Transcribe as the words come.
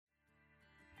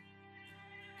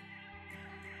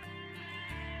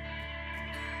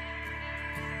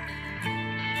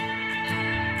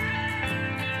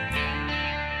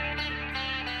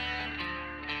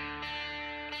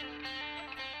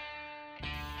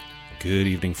Good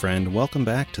evening, friend. Welcome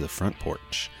back to the front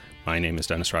porch. My name is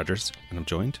Dennis Rogers, and I'm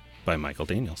joined by Michael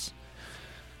Daniels.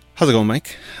 How's it going,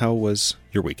 Mike? How was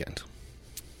your weekend?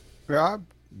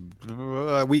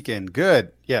 Weekend,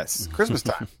 good. Yes, Christmas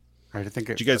time.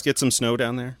 Did you guys get some snow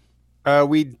down there?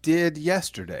 We did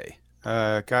yesterday.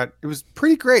 It was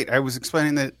pretty great. I was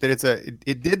explaining that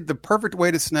it did the perfect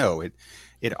way to snow.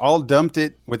 It all dumped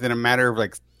it within a matter of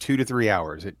like 2 to 3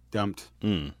 hours. It dumped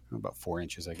about 4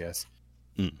 inches, I guess.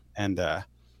 And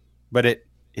but it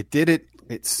did it.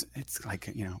 It's like,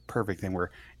 perfect thing where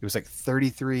it was like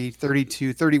 33,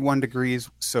 32, 31 degrees.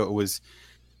 So it was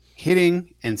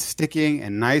hitting and sticking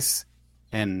and nice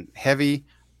and heavy,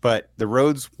 but the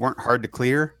roads weren't hard to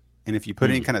clear. And if you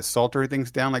put any kind of salter things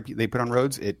down like they put on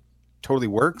roads, it totally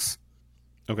works.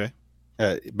 Okay.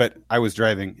 But I was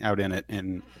driving out in it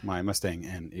in my Mustang,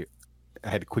 and I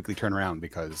had to quickly turn around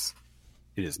because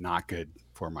it is not good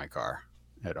for my car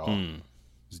at all.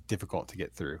 It was difficult to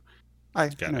get through. I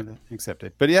accept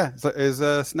it. But yeah,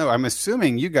 it's snow. I'm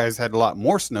assuming you guys had a lot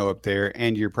more snow up there,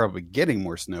 and you're probably getting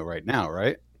more snow right now,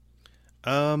 right?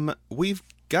 We've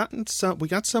gotten some. We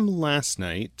got some last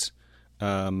night.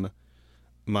 My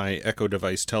Echo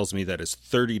device tells me that it's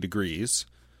 30 degrees,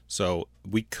 so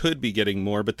we could be getting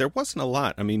more, but there wasn't a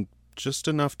lot. I mean, just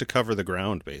enough to cover the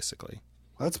ground, basically.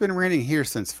 Well, it's been raining here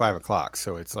since 5 o'clock,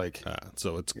 so it's like...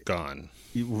 so it's gone.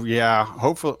 Yeah,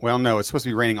 hopefully... Well, no, it's supposed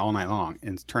to be raining all night long,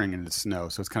 and it's turning into snow,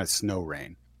 so it's kind of snow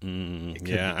rain.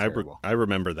 Yeah, I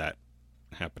remember that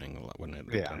happening a lot when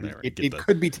it down there. It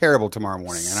could be terrible tomorrow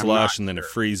morning. And slush, and then it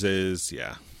freezes,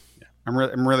 yeah. I'm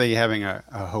really having a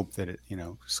hope that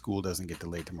school doesn't get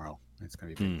delayed tomorrow. It's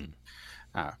going to be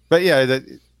big. But yeah,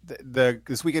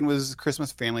 this weekend was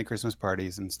family Christmas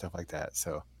parties and stuff like that.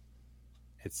 So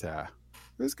it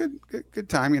was good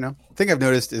time. The thing I've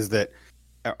noticed is that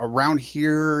around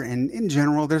here and in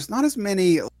general, there's not as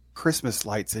many Christmas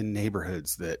lights in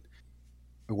neighborhoods that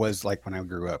it was like when I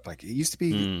grew up. Like it used to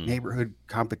be neighborhood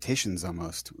competitions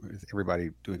almost with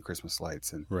everybody doing Christmas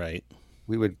lights, and right.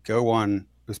 We would go on.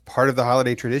 It was part of the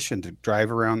holiday tradition to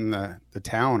drive around the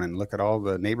town and look at all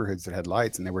the neighborhoods that had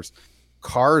lights, and there was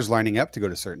cars lining up to go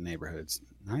to certain neighborhoods.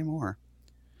 Not anymore.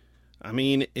 I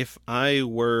mean, if I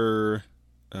were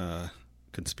a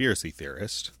conspiracy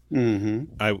theorist,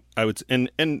 I would,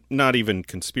 and not even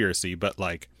conspiracy, but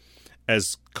like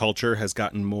as culture has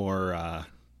gotten more,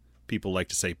 people like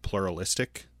to say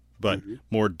pluralistic, but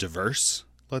more diverse,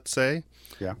 let's say.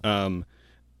 Yeah.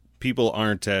 People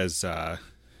aren't as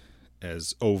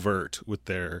overt with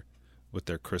their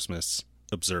Christmas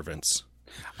observance.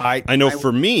 I know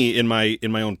for me in my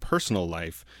own personal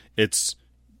life, it's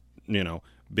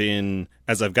been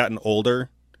as I've gotten older,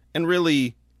 and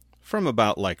really from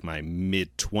about like my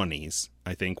mid 20s,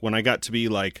 I think, when I got to be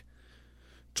like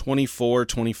 24,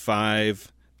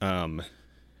 25,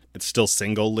 it's still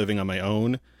single, living on my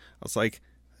own. I was like,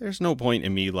 there's no point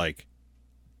in me like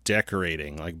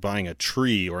decorating, like buying a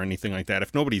tree or anything like that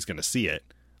if nobody's going to see it.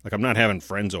 Like I'm not having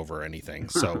friends over or anything.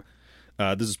 So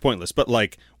this is pointless. But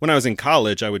like when I was in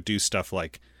college, I would do stuff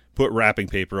like put wrapping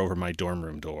paper over my dorm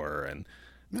room door and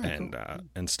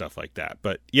stuff like that.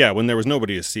 But yeah, when there was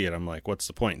nobody to see it, I'm like, what's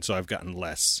the point? So I've gotten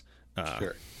less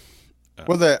sure.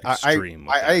 Well,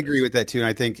 I agree with that too. And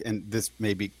I think, and this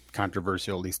may be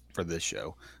controversial, at least for this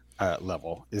show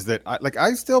level, is that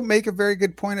I still make a very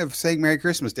good point of saying Merry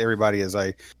Christmas to everybody as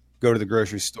I go to the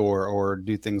grocery store or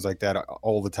do things like that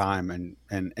all the time.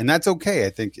 And that's okay. I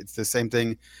think it's the same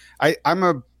thing. I'm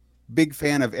a big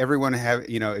fan of everyone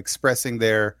expressing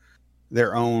their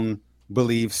own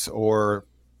beliefs or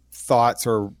thoughts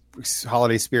or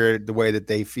holiday spirit the way that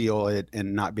they feel it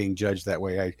and not being judged that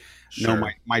way. I know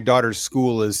my daughter's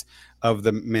school is of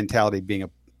the mentality, being a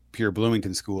pure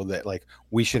Bloomington school, that like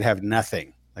we should have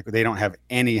nothing. Like they don't have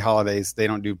any holidays. They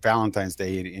don't do Valentine's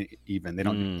Day even. They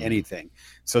don't do anything,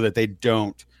 so that they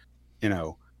don't,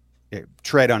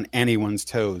 tread on anyone's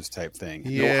toes type thing.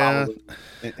 Yeah.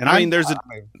 And I mean, there's a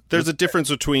big difference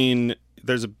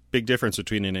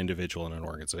between an individual and an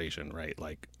organization, right?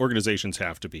 Like organizations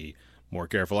have to be more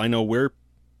careful. I know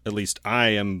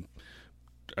I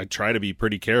try to be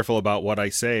pretty careful about what I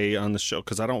say on the show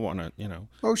because I don't want to,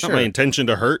 it's not my intention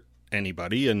to hurt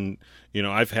anybody. And,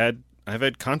 I've had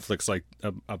conflicts like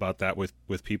about that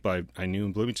with people I knew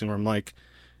in Bloomington where I'm like,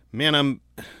 man, I'm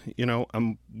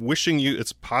wishing you,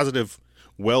 it's positive,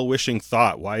 well-wishing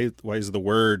thought. Why is the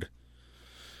word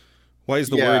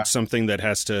something that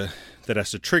has to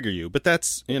trigger you? But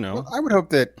that's, Well, I would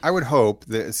hope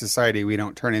that as society, we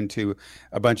don't turn into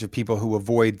a bunch of people who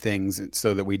avoid things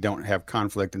so that we don't have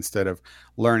conflict, instead of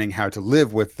learning how to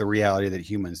live with the reality that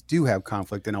humans do have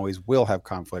conflict and always will have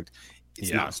conflict,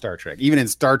 it's not Star Trek. Even in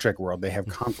Star Trek world, they have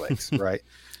conflicts, right?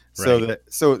 And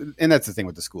that's the thing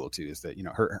with the school too, is that, you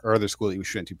know, her other school that we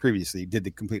went to previously did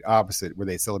the complete opposite, where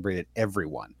they celebrated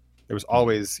everyone. There was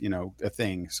always, you know, a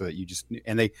thing so that you just,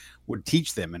 and they would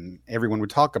teach them and everyone would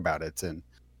talk about it. And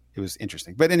it was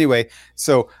interesting. But anyway,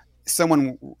 so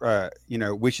someone, you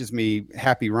know, wishes me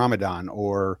happy Ramadan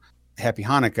or happy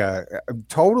Hanukkah. I'm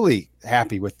totally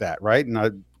happy with that. Right. And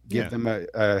I give them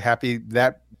a happy,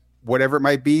 that whatever it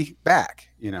might be back,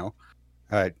 you know,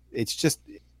 it's just,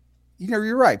 you know,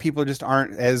 you're right. People just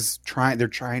aren't as they're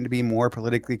trying to be more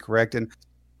politically correct, and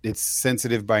it's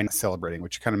sensitive by not celebrating,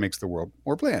 which kind of makes the world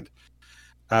more bland.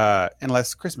 And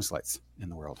less Christmas lights in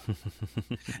the world.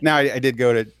 Now, I did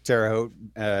go to Terre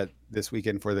Haute this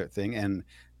weekend for their thing, and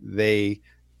they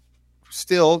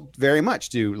still very much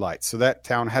do lights. So that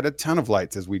town had a ton of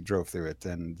lights as we drove through it.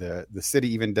 And the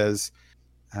city even does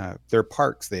their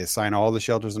parks. They assign all the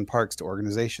shelters and parks to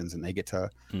organizations, and they get to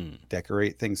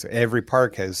decorate things. So every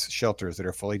park has shelters that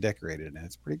are fully decorated, and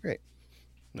it's pretty great.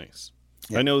 Nice.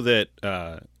 Yeah. I know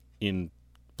that in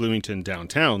Bloomington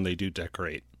downtown, they do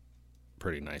decorate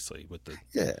pretty nicely with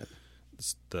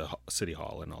the city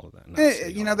hall and all of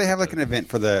that. You know, they have like an event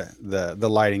for the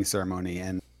lighting ceremony,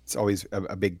 and it's always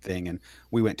a big thing. And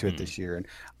we went to it this year,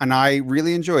 and I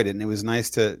really enjoyed it. And it was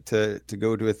nice to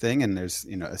go to a thing, and there's,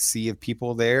 you know, a sea of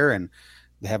people there, and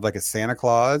they have like a Santa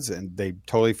Claus, and they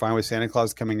totally fine with Santa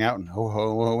Claus coming out and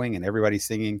ho-ho-hoing, and everybody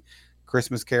singing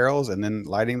Christmas carols and then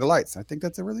lighting the lights. I think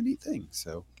that's a really neat thing.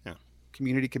 So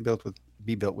community can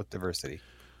be built with diversity.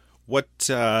 What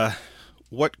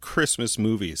Christmas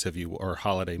movies or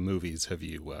holiday movies have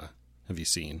you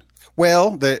seen?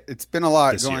 Well, it's been a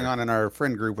lot going on in our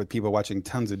friend group with people watching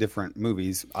tons of different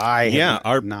movies.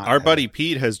 Our buddy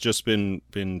Pete has just been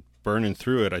burning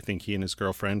through it. I think he and his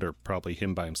girlfriend, or probably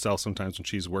him by himself sometimes when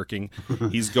she's working,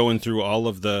 he's going through all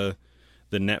of the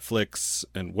Netflix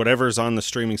and whatever's on the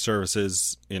streaming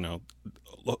services, you know,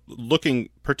 looking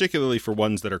particularly for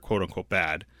ones that are quote unquote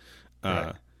bad.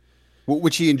 Right.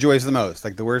 Which he enjoys the most,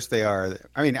 like the worse they are.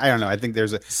 I mean, I don't know. I think there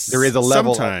is a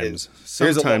level. Sometimes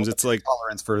it's like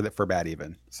tolerance for bad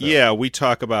even. So. Yeah, we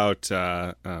talk about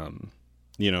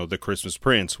you know, the Christmas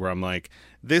Prince, where I'm like,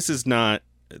 this is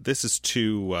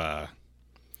too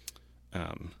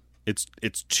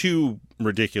it's too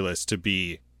ridiculous to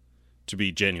be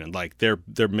genuine. Like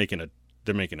they're making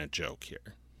a joke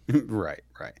here. Right.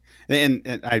 And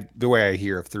the way I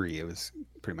hear of 3, it was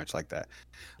pretty much like that.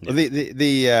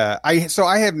 Yeah.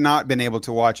 I have not been able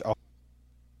to watch all.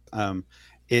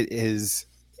 It is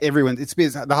everyone. It's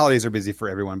busy. The holidays are busy for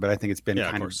everyone, but I think it's been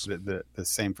kind of the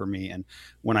same for me. And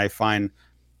when I find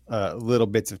little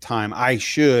bits of time, I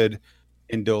should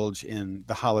indulge in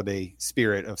the holiday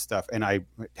spirit of stuff, and I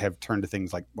have turned to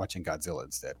things like watching Godzilla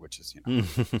instead, which is, you know,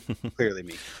 clearly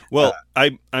me. Well,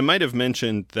 I might have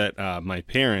mentioned that my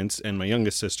parents and my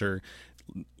youngest sister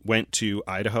went to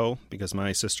Idaho because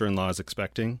my sister-in-law is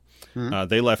expecting.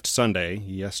 They left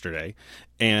yesterday,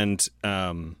 and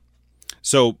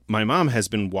so my mom has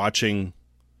been watching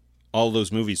all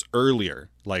those movies earlier.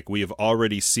 Like, we have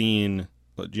already seen,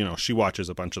 you know, she watches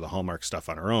a bunch of the Hallmark stuff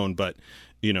on her own, but,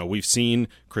 you know, we've seen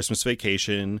Christmas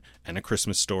Vacation and A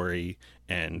Christmas Story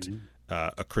and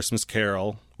A Christmas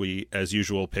Carol. We, as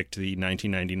usual, picked the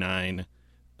 1999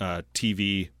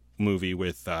 TV movie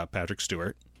with Patrick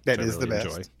Stewart. That is really the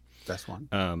best. Best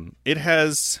one. It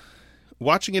has,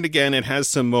 watching it again, it has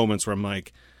some moments where I'm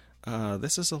like,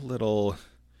 this is a little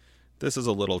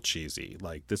cheesy.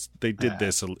 Like this, they did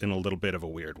this in a little bit of a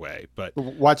weird way. But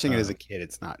watching it as a kid,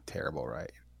 it's not terrible,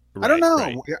 right? I don't know.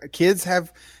 Right. Kids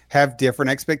have different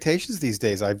expectations these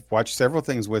days. I've watched several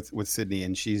things with Sydney,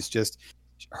 and she's just,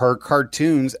 her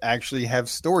cartoons actually have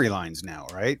storylines now,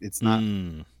 right? It's not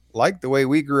like the way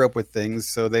we grew up with things.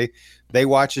 So they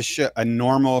watch a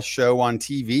normal show on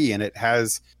TV, and it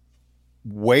has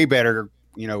way better,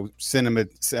 you know, cinema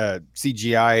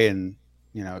CGI and,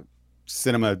 you know,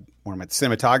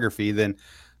 cinematography than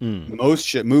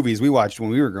most movies we watched when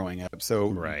we were growing up.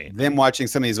 So them watching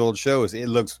some of these old shows, it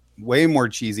looks way more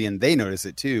cheesy, and they notice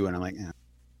it too. And I'm like,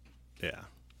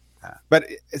 but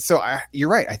so you're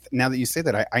right. Now that you say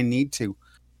that, I need to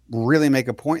really make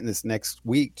a point in this next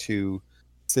week to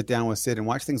sit down with Sid and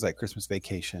watch things like Christmas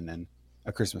Vacation and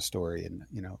A Christmas Story. And,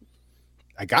 you know,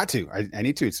 I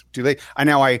need to. It's too late.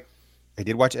 I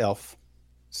did watch Elf.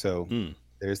 So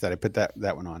there's that. I put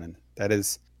that one on, and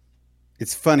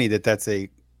it's funny that's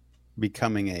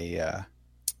becoming a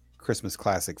Christmas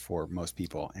classic for most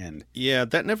people. And yeah,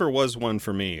 that never was one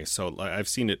for me. So I've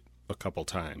seen it a couple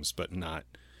times, but not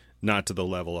to the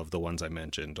level of the ones I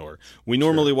mentioned. Or we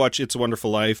normally watch It's a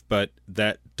Wonderful Life, but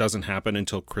that doesn't happen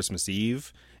until Christmas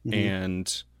Eve.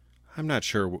 and I'm not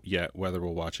sure yet whether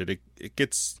we'll watch it. It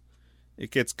gets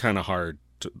kind of hard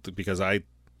because I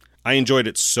enjoyed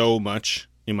it so much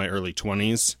in my early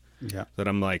 20s that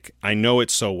I'm like, I know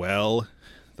it so well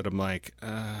that I'm like,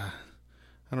 I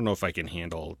don't know if I can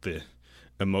handle the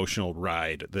emotional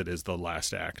ride that is the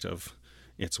last act of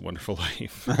It's a Wonderful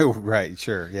Life. Oh, right,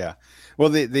 sure, yeah. Well,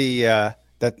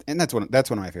 that's one of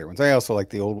my favorite ones. I also like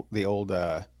the old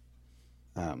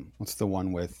what's the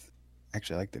one with?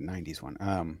 Actually, I like the '90s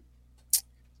one.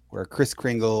 Where Kris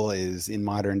Kringle is in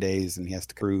modern days and he has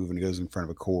to prove and he goes in front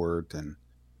of a court and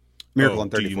Miracle on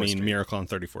 34th Street. Do you mean Miracle on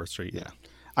 34th Street? Yeah.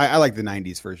 I like the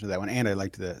 90s version of that one, and I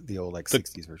liked the old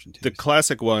 60s version too. The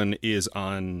classic one is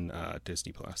on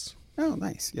Disney Plus. Oh,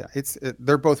 nice. Yeah,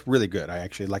 they're both really good. I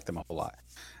actually like them a whole lot.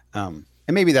 And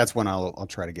maybe that's one I'll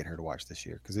try to get her to watch this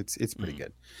year because it's pretty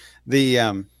good.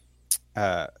 The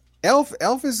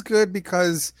Elf is good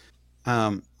because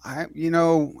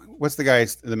what's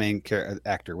the main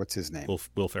actor? What's his name?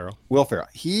 Will Ferrell. Will Ferrell.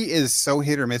 He is so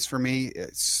hit or miss for me.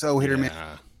 It's so hit or miss.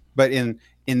 But in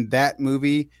that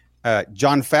movie,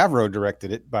 Jon Favreau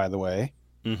directed it, by the way.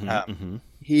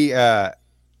 He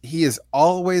is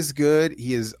always good.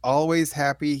 He is always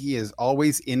happy. He is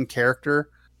always in character.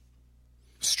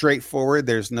 Straightforward.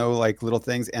 There's no like little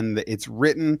things, and it's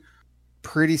written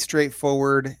pretty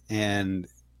straightforward, and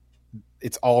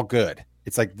it's all good.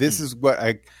 It's like this is what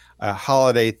a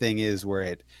holiday thing is, where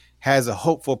it has a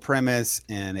hopeful premise,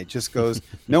 and it just goes.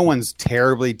 No one's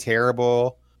terribly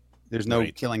terrible. There's no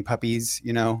killing puppies,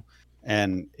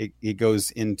 and it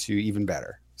goes into even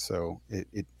better. So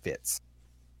it fits.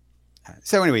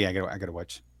 So anyway, I got to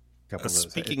watch a couple of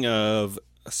those. Speaking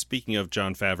of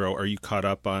Jon Favreau, are you caught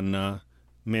up on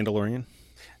Mandalorian?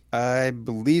 I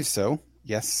believe so.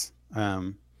 Yes.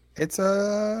 It's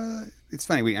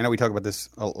funny. I know we talk about this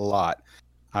a lot.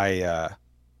 I'm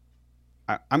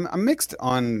mixed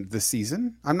on the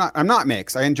season. I'm not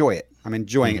mixed. I enjoy it. I'm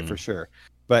enjoying it for sure.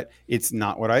 But it's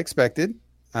not what I expected.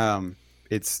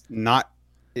 It's not.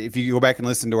 If you go back and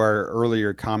listen to our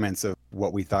earlier comments of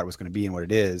what we thought it was going to be and what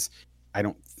it is, I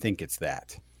don't think it's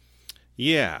that.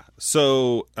 Yeah.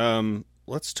 So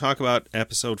let's talk about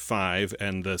episode 5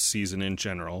 and the season in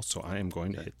general. So I am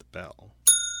going to hit the bell.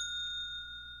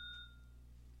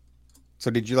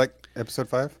 So did you like episode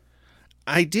 5?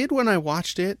 I did when I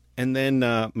watched it. And then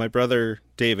my brother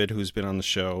David, who's been on the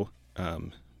show,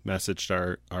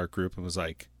 messaged our group and was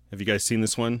like, have you guys seen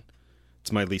this one?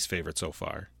 It's my least favorite so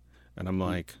far. And I'm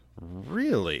like,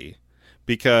 really?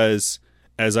 Because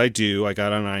as I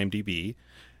got on IMDb.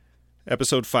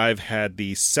 Episode 5 had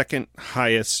the second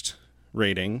highest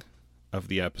rating of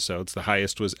the episodes. The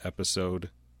highest was episode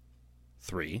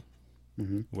 3,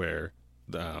 where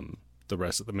the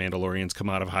rest of the Mandalorians come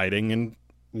out of hiding and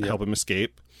help him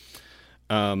escape.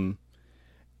 And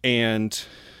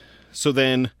so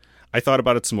then I thought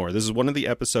about it some more. This is one of the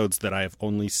episodes that I have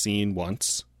only seen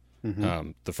once.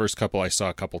 The first couple I saw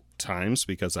a couple times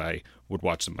because I would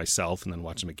watch them myself and then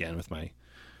watch them again with my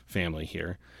family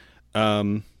here.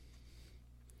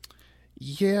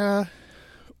 Yeah,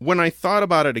 when I thought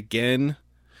about it again,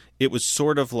 it was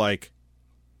sort of like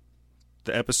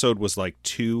the episode was like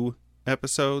 2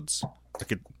 episodes.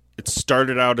 Like it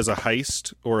started out as a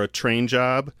heist or a train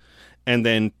job and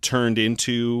then turned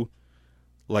into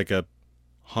like a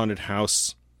haunted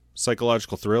house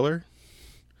psychological thriller.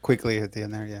 Quickly at the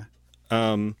end there, yeah.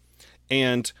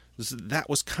 And that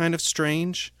was kind of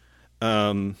strange.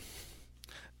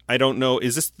 I don't know.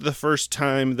 Is this the first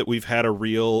time that we've had a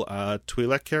real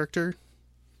Twi'lek character?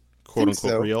 "Quote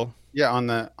unquote" so. Real?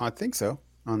 Yeah, I think so.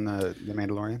 On the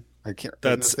Mandalorian. I can't.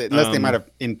 Unless they might have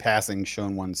in passing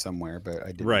shown one somewhere, but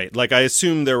I didn't. Right. Like I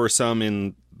assume there were some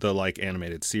in the like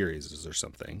animated series or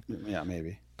something. Yeah,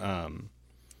 maybe.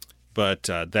 But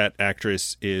that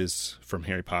actress is from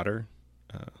Harry Potter.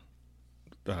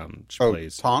 She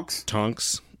plays Tonks.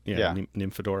 Tonks. Yeah.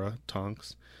 Nymphadora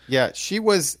Tonks. Yeah, she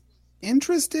was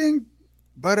interesting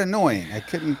but annoying. I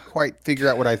couldn't quite figure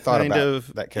out what I thought about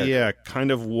that character. Yeah, kind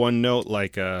of one note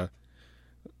like a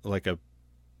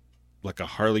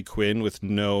Harley Quinn with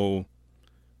no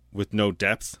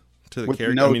depth to the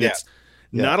character. I mean, it's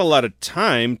not a lot of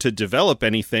time to develop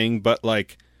anything, but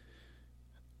like,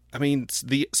 I mean,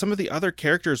 some of the other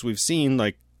characters we've seen,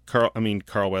 like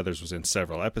Carl Weathers was in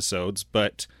several episodes,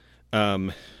 but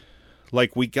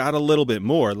like we got a little bit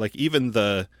more. Like even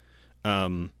the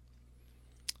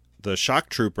shock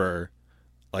trooper,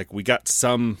 like we got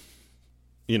some,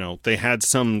 they had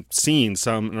some scenes,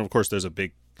 and of course there was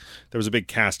a big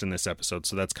cast in this episode,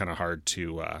 so that's kind of hard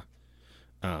to,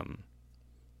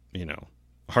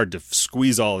 hard to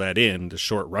squeeze all that in the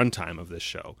short runtime of this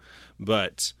show.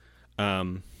 But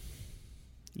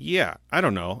Yeah, I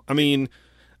don't know. I mean,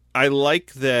 I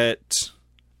like that.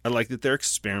 I like that they're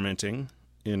experimenting.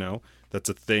 That's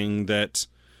a thing that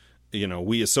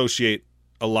we associate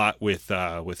a lot with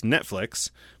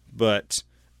Netflix, but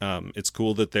it's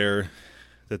cool that they're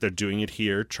doing it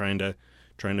here, trying to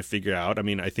figure out. I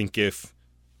mean, I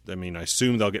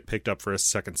assume they'll get picked up for a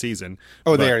second season.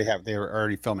 Oh, they already have. They are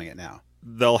already filming it now.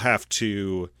 They'll have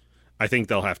to. I think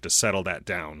they'll have to settle that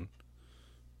down.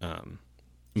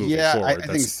 Yeah, forward. I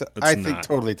think so.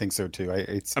 Totally think so too.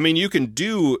 I mean, you can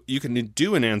do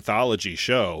an anthology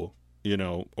show,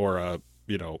 or a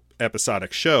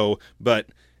episodic show, but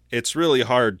it's really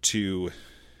hard to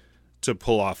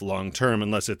pull off long term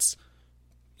unless it's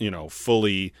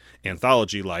fully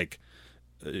anthology like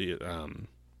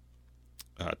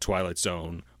Twilight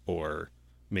Zone or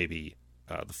maybe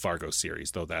the Fargo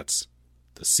series. Though the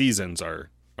seasons are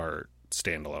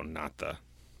standalone,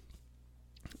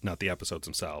 not the episodes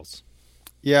themselves.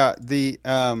 Yeah,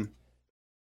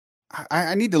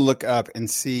 I need to look up and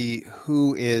see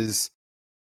who is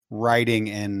writing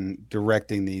and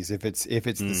directing these. If it's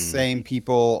the same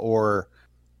people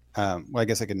and I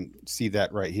guess I can see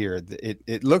that right here.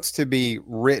 It looks to be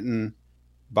written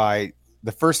by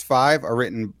the first four are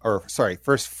written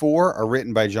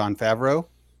by Jon Favreau,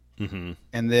 and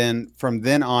then from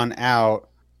then on out,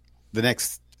 the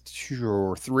next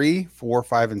 3, 4,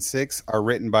 5, and 6 are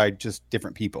written by just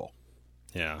different people.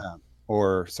 Yeah.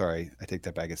 I take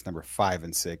that back. It's number 5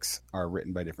 and 6 are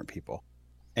written by different people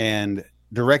and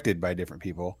directed by different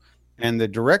people, and the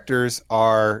directors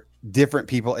are different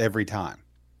people every time.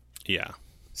 Yeah.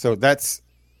 So that's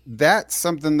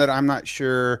something that I'm not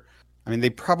sure. I mean, they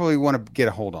probably want to get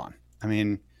a hold on. I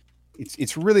mean,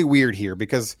 it's really weird here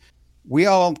because we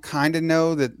all kind of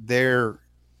know that their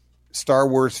Star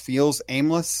Wars feels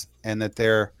aimless and that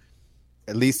they're,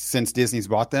 at least since Disney's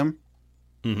bought them,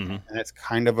 and that's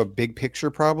kind of a big picture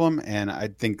problem. And I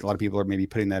think a lot of people are maybe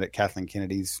putting that at Kathleen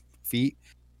Kennedy's feet.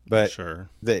 But sure,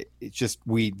 it's just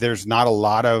there's not a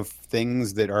lot of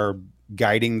things that are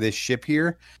guiding this ship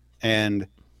here. And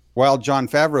while Jon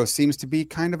Favreau seems to be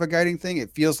kind of a guiding thing,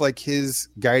 it feels like his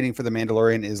guiding for The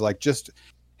Mandalorian is like, just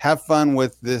have fun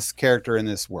with this character in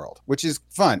this world, which is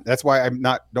fun. That's why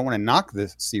don't want to knock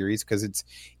this series, because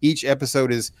each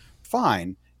episode is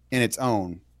fine in its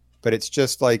own, but it's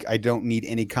just like, I don't need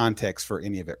any context for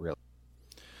any of it really.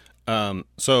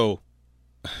 So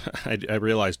I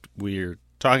realized we're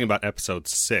talking about episode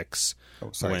 6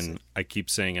 when I keep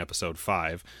saying episode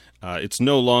 5. It's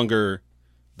no longer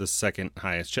the second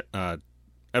highest.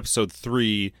 Episode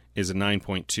 3 is a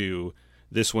 9.2.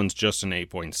 This one's just an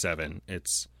 8.7.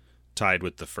 It's tied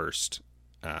with the first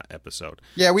episode.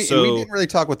 Yeah, we didn't really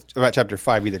talk about chapter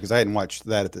 5 either, because I hadn't watched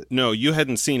that. No, you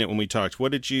hadn't seen it when we talked.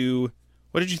 What did you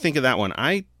think of that one?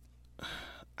 I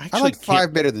like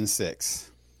 5 better than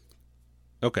 6.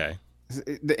 Okay.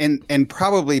 And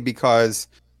probably because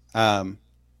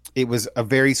it was a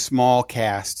very small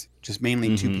cast, just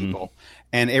mainly 2 people.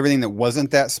 And everything that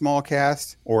wasn't that small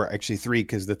cast, or actually 3,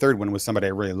 because the third one was somebody I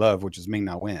really love, which is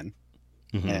Ming-Na Wen.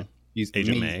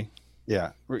 Agent May.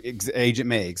 Yeah, Agent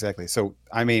May, exactly. So,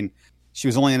 I mean, she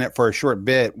was only in it for a short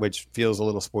bit, which feels a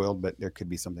little spoiled, but there could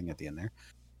be something at the end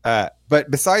there.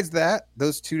 But besides that,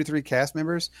 those 2 to 3 cast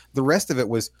members, the rest of it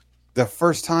was the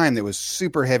first time that was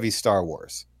super heavy Star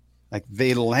Wars. Like,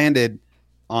 they landed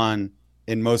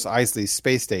in Mos Eisley's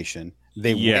space station.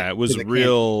 It was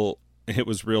real. It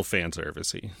was real fan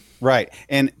servicey, right?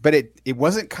 But it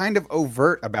wasn't kind of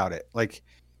overt about it. Like,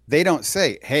 they don't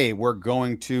say, "Hey, we're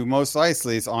going to Mos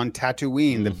Eisley's on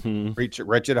Tatooine, the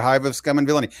wretched hive of scum and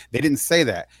villainy." They didn't say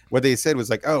that. What they said was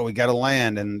like, "Oh, we got to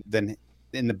land," and then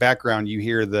in the background you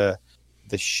hear the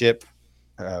ship,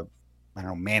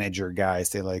 manager guy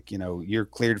say like, "You're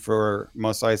cleared for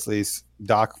Mos Eisley's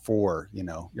Dock 4."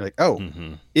 You're like, "Oh,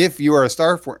 if you are a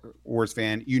Star Wars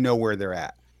fan, you know where they're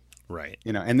at." Right.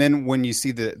 And then when you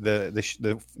see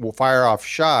the fire off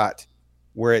shot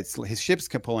where his ship's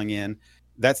pulling in,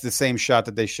 that's the same shot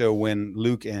that they show when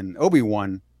Luke and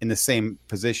Obi-Wan in the same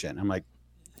position. I'm like,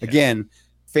 again,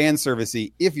 fan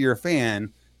servicey. If you're a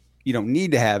fan, you don't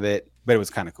need to have it, but it was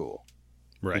kind of cool.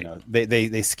 Right.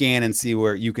 They scan and see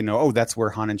where you can know, oh, that's where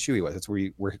Han and Chewie was. That's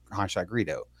where Han shot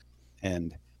Greedo.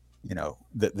 And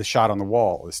the shot on the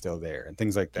wall is still there and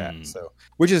things like that. So,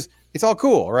 it's all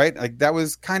cool, right? Like, that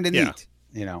was kind of neat,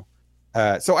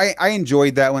 So I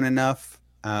enjoyed that one enough.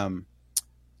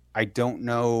 I don't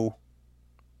know.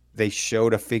 They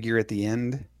showed a figure at the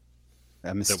end,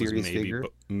 a mysterious figure.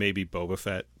 Maybe Boba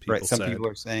Fett. Right. Some people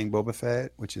are saying Boba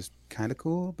Fett, which is kind of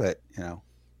cool, but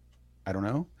I don't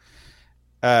know.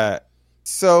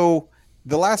 So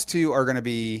the last 2 are going to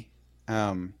be,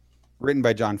 written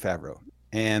by Jon Favreau.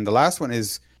 And the last one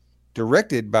is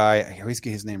directed by, I always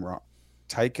get his name wrong,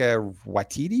 Taika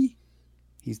Waititi.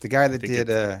 He's the guy that did.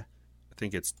 I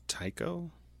think it's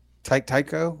Taiko.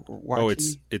 Taiko.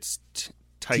 Waititi? It's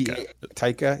Taika.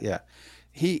 Taika, yeah.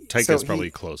 Taika's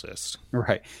probably closest.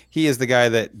 Right. He is the guy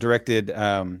that directed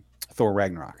Thor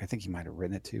Ragnarok. I think he might have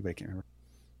written it too, but I can't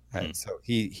remember. So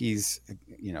he's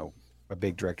a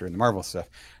big director in the Marvel stuff.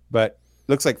 But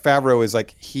looks like Favreau is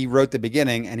like, he wrote the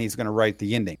beginning and he's going to write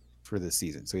the ending for this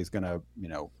season. So he's going to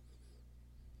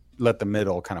let the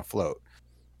middle kind of float.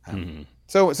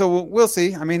 So we'll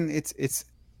see. I mean, it's.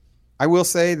 I will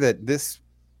say that this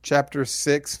chapter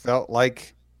 6 felt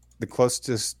like the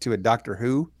closest to a Doctor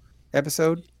Who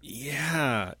episode.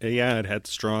 Yeah, it had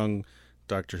strong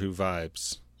Doctor Who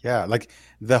vibes. Yeah, like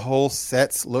the whole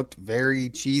sets looked very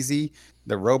cheesy.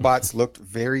 The robots looked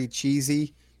very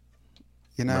cheesy.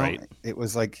 Right. It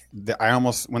was like I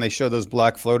almost, when they showed those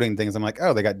black floating things, I'm like,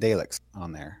 oh, they got Daleks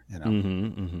on there.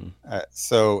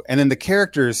 So, and then the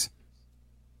characters,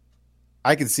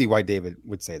 I can see why David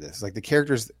would say this. Like the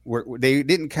characters they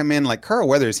didn't come in like Carl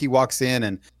Weathers. He walks in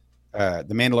and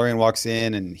the Mandalorian walks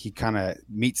in and he kind of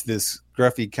meets this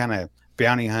gruffy kind of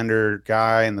bounty hunter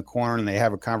guy in the corner and they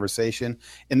have a conversation.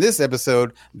 In this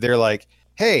episode, they're like,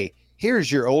 hey,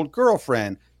 here's your old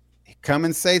girlfriend. Come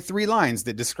and say 3 lines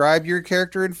that describe your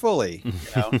character in fully.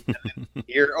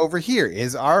 Here over here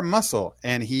is our muscle,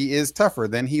 and he is tougher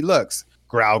than he looks.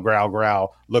 Growl, growl,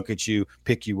 growl. Look at you,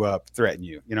 pick you up, threaten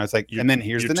you. It's like, and then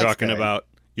here's the next guy.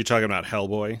 You're talking about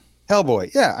Hellboy.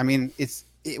 Hellboy, yeah. I mean,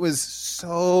 it was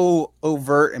so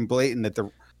overt and blatant that the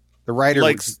writer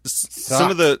like some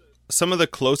of the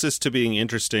closest to being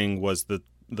interesting was the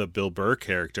Bill Burr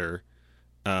character,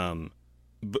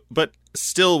 but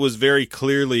still was very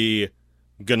clearly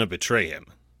gonna betray him.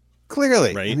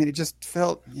 Clearly, right? I mean, it just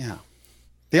felt, yeah.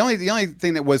 The only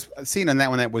thing that was seen on that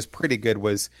one that was pretty good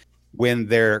was when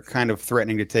they're kind of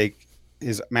threatening to take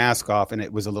his mask off, and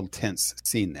it was a little tense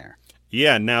scene there.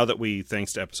 Yeah, now that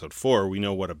thanks to episode 4, we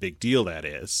know what a big deal that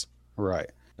is. Right.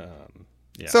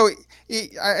 Yeah. So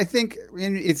I think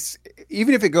it's,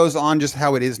 even if it goes on just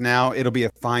how it is now, it'll be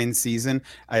a fine season.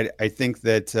 I think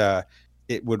that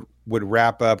it would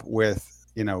wrap up with,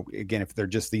 again, if they're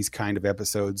just these kind of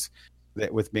episodes,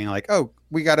 that with being like, oh,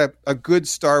 we got a good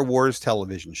Star Wars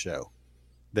television show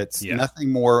that's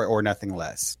nothing more or nothing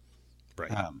less.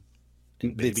 Right.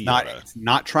 It's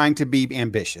not trying to be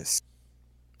ambitious.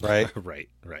 Right.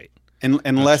 right.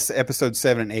 Unless episode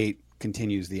 7 and 8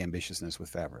 continues the ambitiousness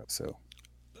with Favreau. So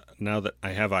now that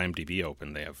I have IMDb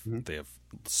open, they have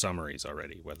summaries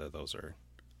already, whether those are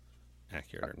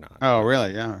accurate or not. Oh,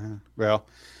 really? Yeah. Well,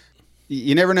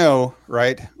 you never know,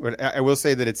 right? But I will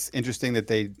say that it's interesting that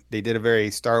they did a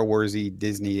very Star Wars-y,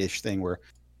 Disney-ish thing where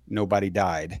nobody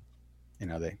died.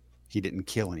 He didn't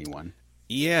kill anyone.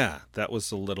 Yeah, that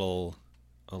was a little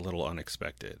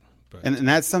unexpected. But and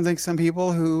that's something some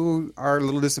people who are a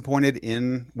little disappointed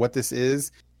in what this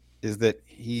is that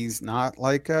he's not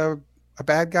like a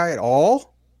bad guy at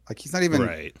all. Like he's not even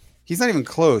right. He's not even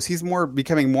close. He's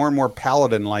becoming more and more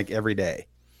paladin like every day.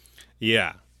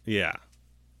 Yeah.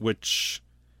 Which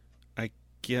I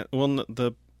get. Well,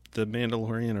 the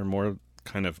Mandalorian are more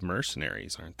kind of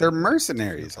mercenaries, aren't they? They're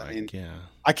mercenaries. Like, I mean, yeah.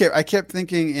 I kept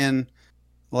thinking in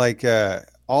like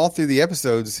all through the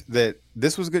episodes that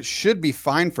this was good, should be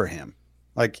fine for him.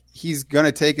 Like he's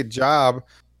gonna take a job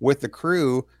with the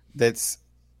crew that's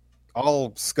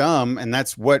all scum, and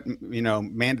that's what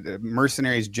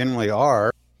mercenaries generally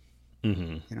are.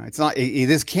 Mm-hmm. It's not.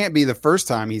 This can't be the first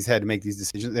time he's had to make these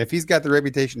decisions. If he's got the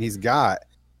reputation he's got,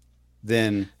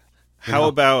 then how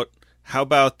about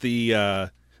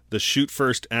the shoot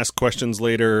first, ask questions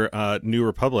later, New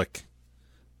Republic,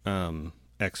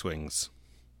 X-wings?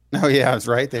 Oh yeah, that's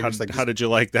right. How did you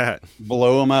like that?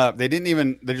 Blow them up. They didn't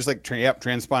even. They're just like,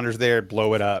 transponders there,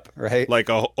 blow it up. Right. Like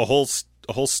a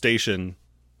whole station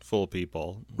full of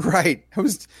people. Right. It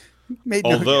was.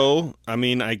 Although, I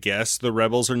mean, I guess the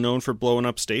rebels are known for blowing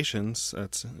up stations.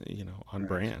 That's on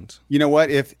brand. You know what?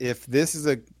 If this is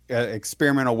a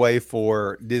experimental way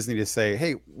for Disney to say,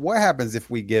 hey, what happens if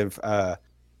we give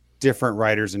different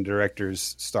writers and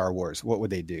directors Star Wars? What would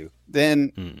they do?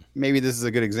 Then maybe this is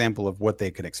a good example of what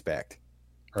they could expect,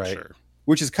 right? Sure.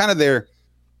 Which is kind of their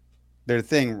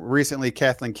thing. Recently,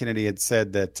 Kathleen Kennedy had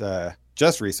said that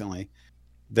just recently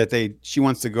that she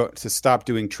wants to stop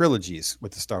doing trilogies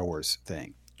with the Star Wars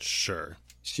thing. Sure.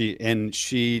 She didn't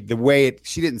say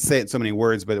it in so many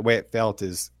words, but the way it felt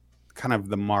is kind of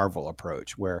the Marvel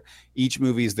approach, where each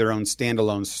movie is their own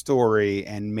standalone story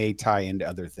and may tie into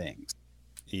other things.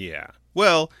 Yeah.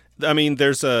 Well, I mean,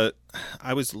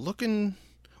 I was looking.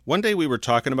 one day we were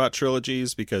talking about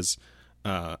trilogies because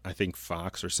I think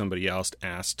Fox or somebody else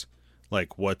asked,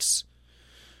 like, what's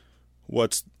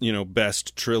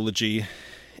best trilogy,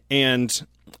 and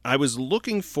I was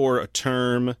looking for a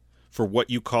term for what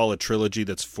you call a trilogy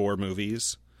that's 4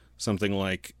 movies, something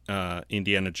like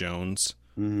Indiana Jones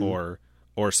or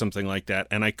something like that,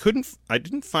 and I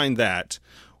didn't find that.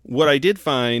 What I did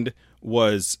find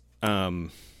was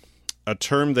a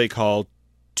term they call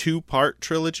 2-part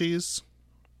trilogies.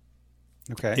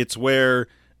 Okay. It's where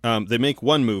they make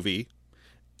one movie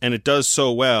and it does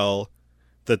so well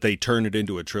that they turn it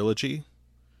into a trilogy,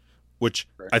 which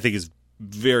I think is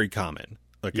very common.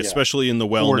 Like, especially in the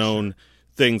well-known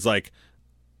things like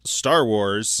Star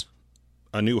Wars,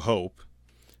 A New Hope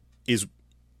is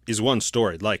one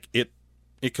story. Like, it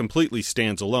completely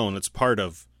stands alone. It's part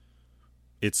of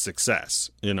its success.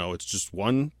 It's just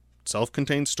one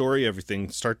self-contained story, everything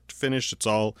start to finish, it's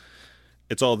all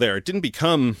there. It didn't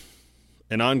become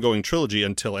an ongoing trilogy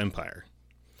until Empire.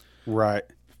 Right.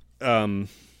 The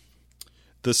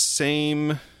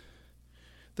same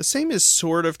is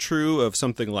sort of true of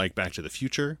something like Back to the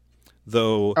Future,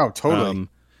 though. Oh, totally.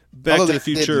 Back to the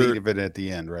Future, leave it at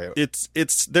the end, right? It's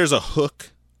there's a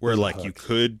hook where you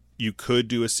could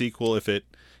do a sequel if it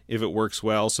works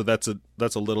well. So that's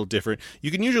a little different.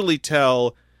 You can usually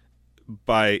tell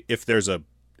by if there's a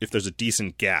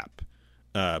decent gap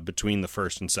between the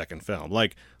first and second film.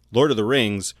 Like Lord of the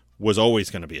Rings was always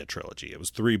going to be a trilogy. It was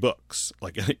 3 books.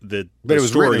 Like the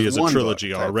story is a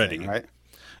trilogy already, thing, right?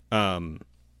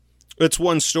 It's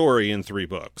one story in 3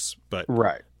 books, but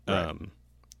right. And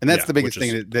that's the biggest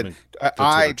thing that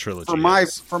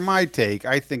for my take,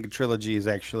 I think a trilogy is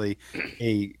actually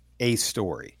a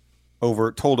story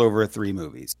told over 3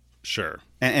 movies. Sure.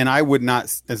 And I would not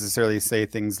necessarily say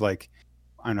things like,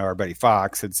 I know our buddy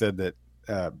Fox had said that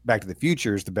Back to the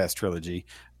Future is the best trilogy,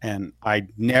 and I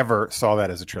never saw that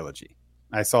as a trilogy.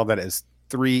 I saw that as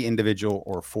 3 individual,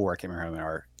 or 4, I can't remember how many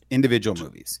are, individual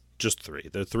movies. Just 3.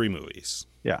 They're 3 movies.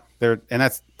 Yeah.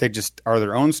 They just are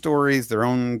their own stories, their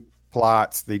own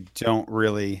plots. They don't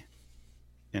really,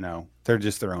 they're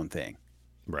just their own thing.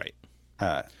 Right.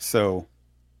 But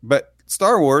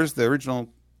Star Wars, the original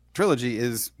trilogy,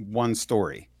 is one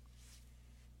story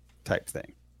type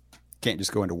thing. Can't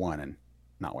just go into one and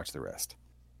not watch the rest.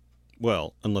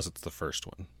 Well, unless it's the first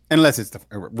one. Unless it's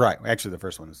right. Actually, the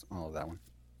first one is all of that one.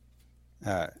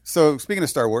 So speaking of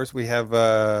Star Wars, we have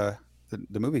the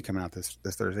movie coming out this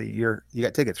Thursday. You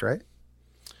got tickets, right?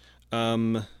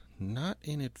 Not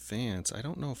in advance. I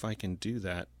don't know if I can do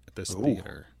that at this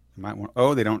theater. You might want.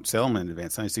 They don't sell them in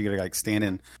advance. So you got to stand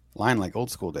in line like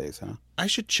old school days, huh? I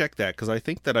should check that because I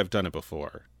think that I've done it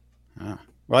before.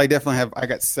 Well, I definitely have. I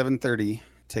got 7:30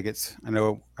 tickets. I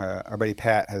know our buddy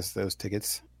Pat has those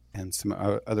tickets, and some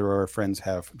other of our friends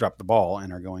have dropped the ball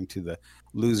and are going to the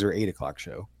loser 8:00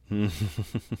 show.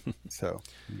 So,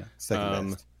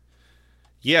 second best.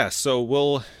 Yeah. So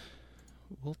we'll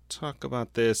talk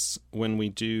about this when we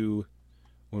do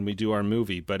our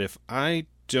movie. But if I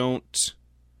don't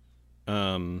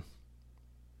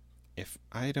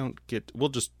get, we'll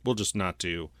just not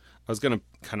do. I was gonna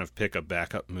kind of pick a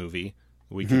backup movie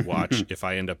we could watch if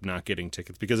I end up not getting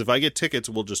tickets, because if I get tickets,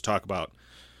 we'll just talk about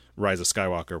Rise of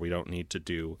Skywalker. We don't need to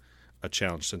do a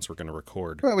challenge since we're going to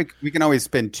record. Well, we can always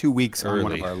spend 2 weeks on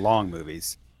one of our long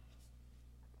movies.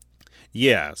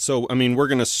 Yeah. So, I mean, we're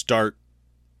going to start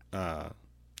the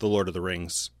Lord of the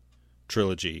Rings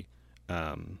trilogy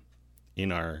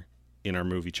in our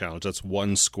movie challenge. That's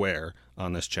 1 square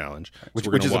on this challenge.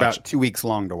 Which is about 2 weeks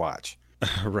long to watch.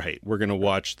 Right. We're going to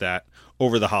watch that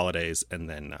over the holidays and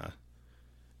then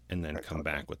come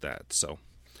back with that. So,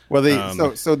 well,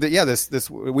 this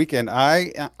weekend,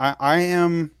 I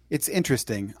am. It's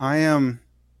interesting. I am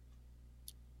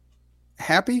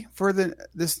happy for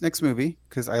this next movie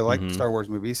because I like Star Wars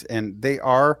movies, and they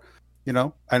are,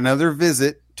 another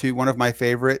visit to one of my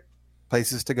favorite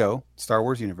places to go, Star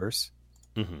Wars universe.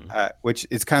 Which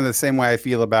is kind of the same way I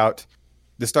feel about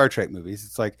the Star Trek movies.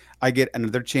 It's like I get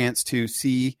another chance to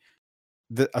see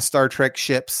a Star Trek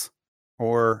ships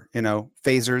or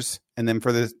phasers, and then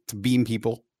to beam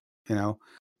people. It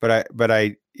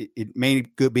may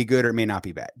be good or it may not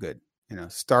be bad. Good.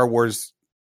 Star Wars.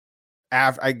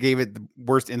 I gave it the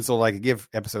worst insult I could give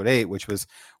Episode 8, which was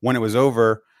when it was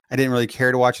over, I didn't really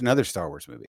care to watch another Star Wars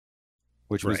movie,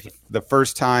 which was the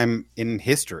first time in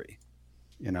history.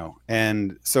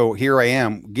 And so here I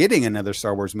am getting another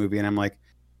Star Wars movie, and I'm like,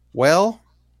 well,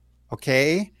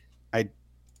 okay, I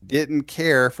didn't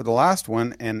care for the last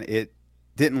one, and it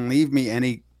didn't leave me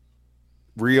any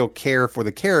real care for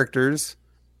the characters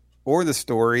or the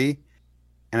story,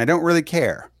 and I don't really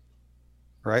care,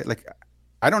 right? Like,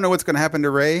 I don't know what's going to happen to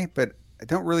Rey, but I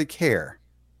don't really care.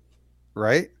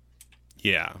 Right?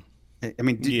 Yeah. I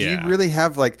mean, do you really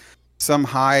have like some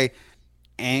high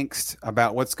angst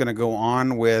about what's going to go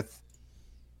on with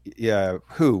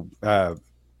who? The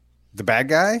bad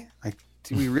guy? Like,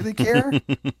 do we really care?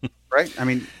 Right? I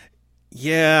mean,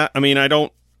 yeah. I mean, I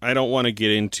don't want to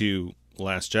get into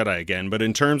Last Jedi again, but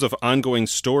in terms of ongoing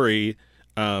story,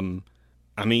 I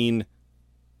mean,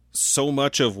 so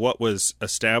much of what was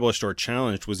established or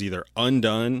challenged was either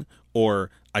undone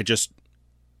or it's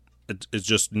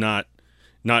just not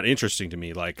interesting to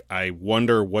me. Like, I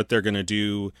wonder what they're going to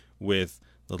do with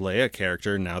the Leia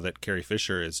character now that Carrie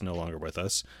Fisher is no longer with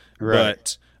us. Right.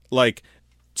 But like,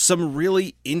 some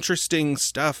really interesting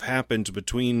stuff happened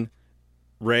between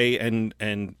Rey and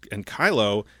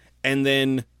Kylo, and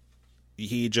then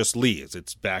he just leaves.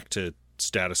 It's back to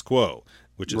status quo,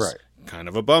 which is kind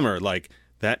of a bummer. Like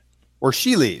that, or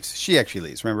she leaves. She actually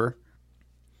leaves. Remember?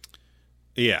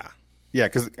 Yeah. Yeah,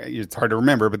 because it's hard to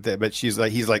remember, but she's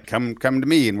like, he's like, come to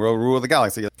me and we'll rule the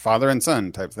galaxy, father and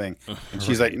son type thing. And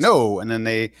she's like, no, and then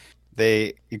they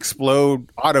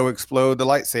auto explode the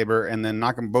lightsaber and then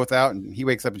knock them both out, and he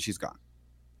wakes up and she's gone.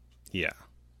 Yeah,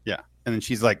 yeah, and then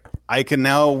she's like, I can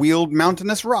now wield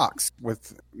mountainous rocks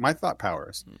with my thought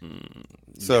powers.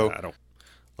 So I don't.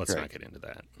 Let's not get into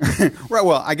that. Right.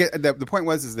 Well, I get the point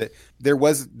is that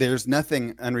there's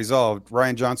nothing unresolved.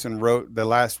 Rian Johnson wrote the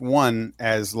last one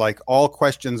as like all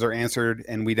questions are answered,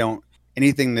 and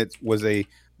anything that was a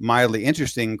mildly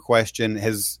interesting question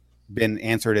has been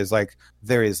answered as like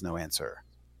there is no answer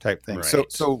type thing.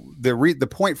 Right. So the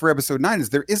point for episode 9 is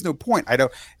there is no point. I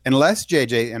don't, unless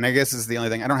JJ, and I guess this is the only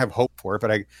thing I don't have hope for it,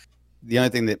 but the only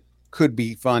thing that could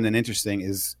be fun and interesting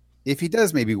is if he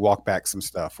does maybe walk back some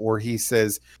stuff, or he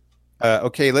says,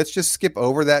 okay, let's just skip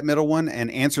over that middle one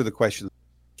and answer the question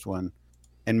one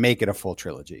and make it a full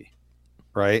trilogy.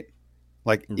 Right?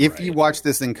 Like if you watch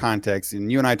this in context,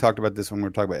 and you and I talked about this when we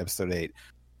were talking about episode 8,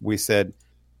 we said,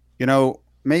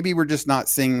 maybe we're just not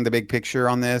seeing the big picture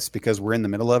on this because we're in the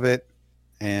middle of it,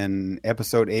 and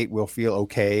episode 8 will feel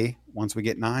okay once we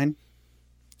get 9.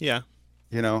 Yeah.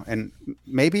 And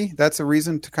maybe that's a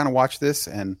reason to kind of watch this,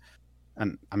 and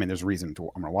I mean, there's a reason I'm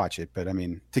going to watch it, but I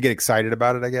mean, to get excited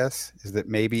about it, I guess, is that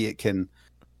maybe it can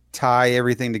tie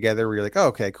everything together where you're like, oh,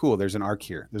 okay, cool. There's an arc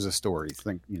here. There's a story.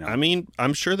 I mean,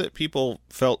 I'm sure that people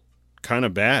felt kind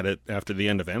of bad after the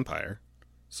end of Empire.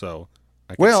 So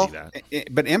I can see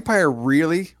that. But Empire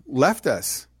really left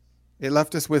us. It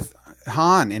left us with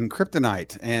Han and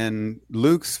Kryptonite, and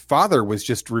Luke's father was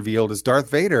just revealed as Darth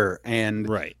Vader. And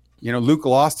right. Luke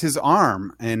lost his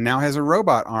arm and now has a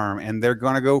robot arm, and they're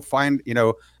going to go find,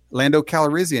 Lando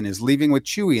Calrissian is leaving with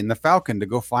Chewie and the Falcon to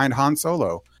go find Han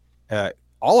Solo.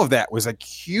 All of that was like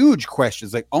huge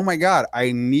questions. Like, oh my God,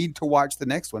 I need to watch the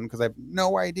next one because I have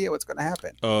no idea what's going to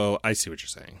happen. Oh, I see what you're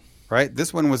saying. Right?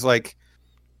 This one was like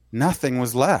nothing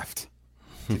was left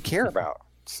to care about.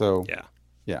 So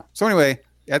yeah. So anyway,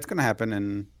 that's going to happen,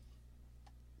 and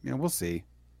we'll see.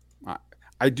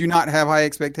 I do not have high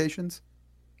expectations.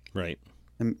 Right.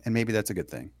 And maybe that's a good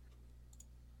thing.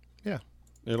 Yeah.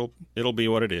 It'll be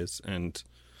what it is, and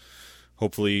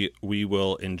hopefully we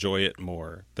will enjoy it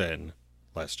more than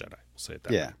Last Jedi. We'll say it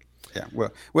that way. Yeah.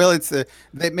 Well, it's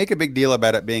they make a big deal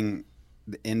about it being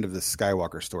the end of the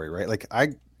Skywalker story, right? Like,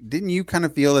 didn't you kind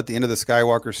of feel that the end of the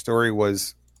Skywalker story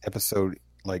was episode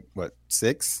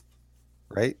 6,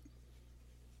 right?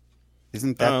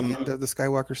 Isn't that the end of the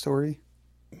Skywalker story?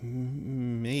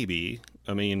 Maybe.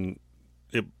 I mean,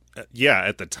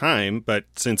 at the time, but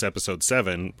since episode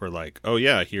 7, we're like, oh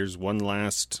yeah, here's one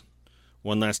last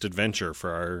adventure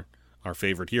for our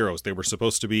favorite heroes. They were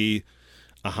supposed to be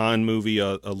a Han movie,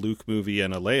 a Luke movie,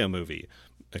 and a Leia movie,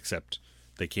 except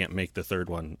they can't make the third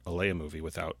one a Leia movie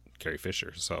without Carrie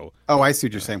Fisher. So I see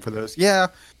what you're saying for those. Yeah,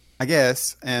 I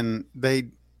guess. And I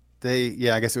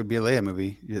guess it would be a Leia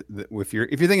movie if you're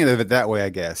thinking of it that way, I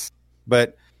guess.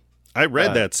 But I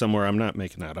read that somewhere. I'm not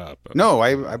making that up. No,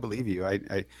 I believe you.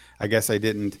 I guess I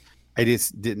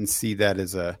just didn't see that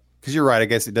as because you're right. I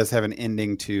guess it does have an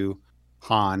ending to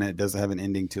Han, and it does have an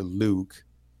ending to Luke.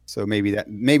 So maybe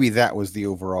that was the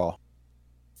overall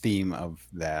theme of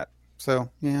that. So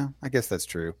yeah, I guess that's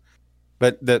true.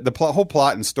 But the whole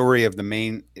plot and story of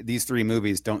these 3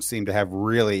 movies don't seem to have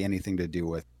really anything to do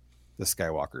with the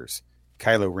Skywalkers.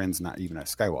 Kylo Ren's not even a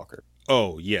Skywalker.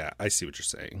 Oh yeah, I see what you're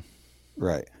saying.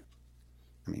 Right.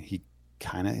 I mean, he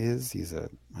kind of is. I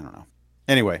don't know.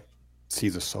 Anyway,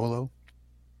 he's a Solo.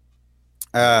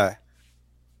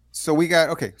 So we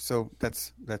got, okay, so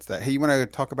that's that. Hey, you want to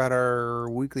talk about our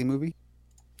weekly movie?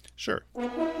 Sure.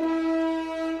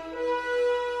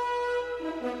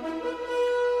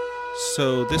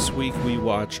 So this week we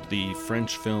watched the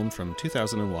French film from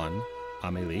 2001,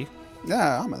 Amélie.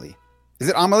 Yeah, Amélie. Is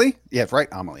it Amélie? Yeah, it's right,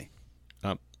 Amélie.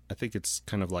 I think it's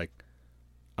kind of like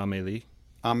Amélie.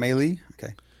 Amélie?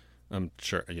 Okay. I'm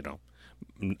sure,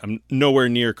 I'm nowhere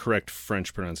near correct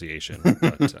French pronunciation.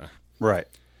 But, right.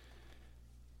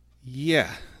 Yeah,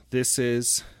 this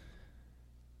is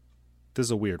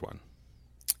a weird one.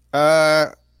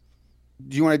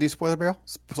 Do you want to do spoiler barrel?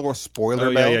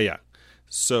 Spoiler barrel? Yeah.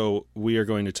 So we are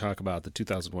going to talk about the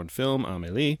 2001 film,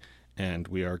 Amélie, and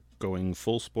we are going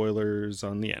full spoilers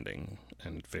on the ending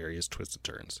and various twists and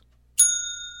turns.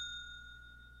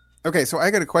 Okay, so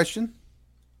I got a question.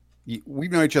 We've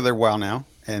known each other a while now,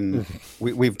 and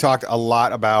we've talked a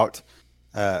lot about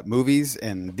movies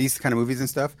and these kind of movies and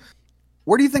stuff.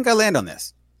 Where do you think I land on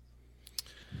this?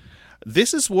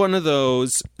 This is one of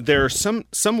those. There are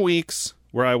some weeks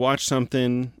where I watch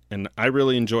something and I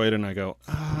really enjoy it, and I go,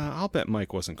 I'll bet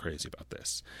Mike wasn't crazy about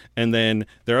this. And then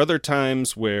there are other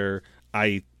times where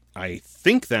I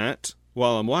think that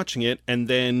while I'm watching it, and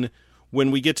then when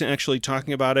we get to actually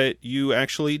talking about it, you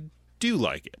actually do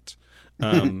like it.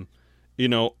 All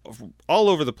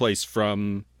over the place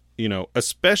from,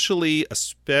 especially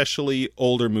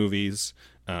older movies.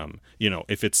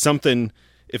 If it's something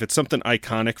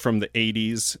iconic from the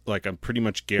 80s, like I'm pretty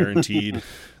much guaranteed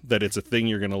that it's a thing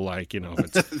you're going to like, if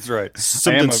it's that's right.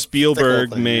 Something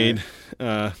Spielberg made,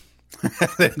 then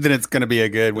it's going to be a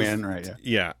good win, right?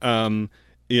 Yeah. And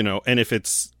if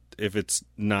it's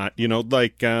not,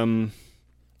 the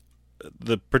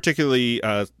particularly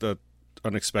the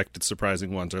unexpected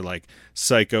surprising ones are like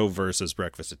Psycho versus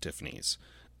Breakfast at Tiffany's,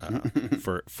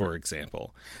 for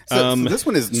example. So this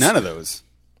one is none of those.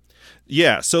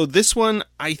 Yeah, so this one,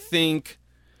 I think,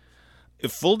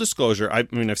 full disclosure,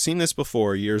 I've seen this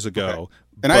before years ago. Okay.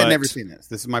 And I had never seen this.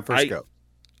 This is my first go.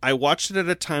 I watched it at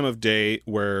a time of day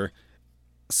where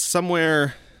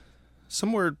somewhere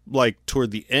like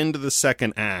toward the end of the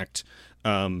second act,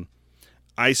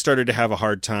 I started to have a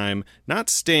hard time, not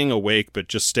staying awake, but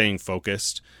just staying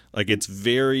focused. Like, it's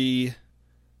very...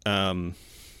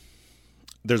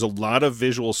 there's a lot of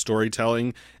visual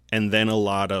storytelling and then a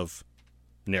lot of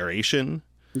narration.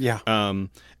 Yeah.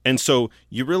 And so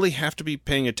you really have to be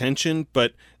paying attention,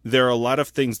 but there are a lot of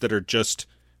things that are just,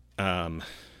 I'm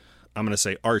going to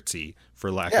say artsy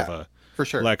for lack of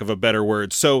a better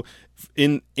word. So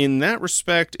in that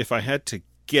respect, if I had to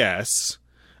guess,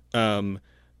 I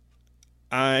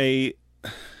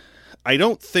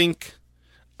don't think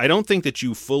that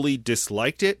you fully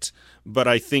disliked it, but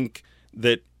I think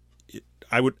that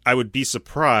I would be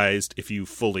surprised if you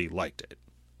fully liked it.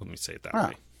 Let me say it that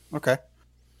way. Okay.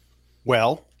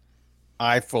 Well,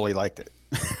 I fully liked it.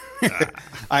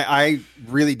 I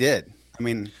really did. I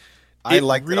mean, I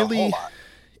liked it a whole lot.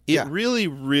 It really,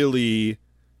 really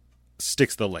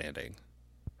sticks the landing.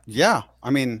 Yeah.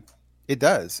 I mean, it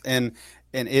does. And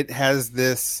it has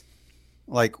this,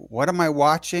 like, what am I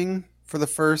watching for the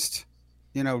first,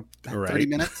 30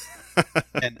 minutes?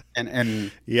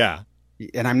 and yeah.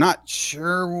 And I'm not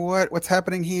sure what's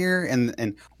happening here,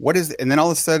 and what is, and then all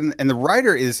of a sudden, and the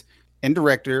writer and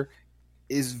director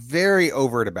is very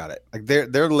overt about it. Like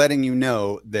they're letting you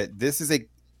know that this is I'm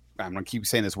gonna keep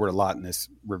saying this word a lot in this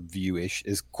review-ish,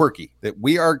 is quirky. That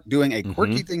we are doing a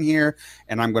quirky thing here,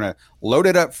 and I'm gonna load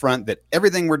it up front that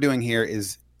everything we're doing here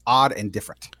is odd and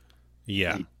different.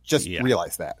 Yeah,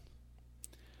 realize that.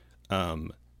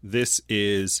 This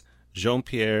is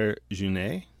Jean-Pierre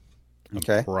Jeunet.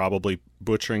 Okay. Probably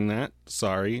butchering that.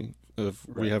 Sorry if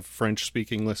we have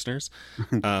French-speaking listeners.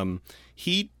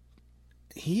 He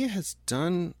has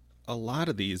done a lot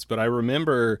of these, but I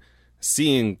remember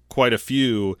seeing quite a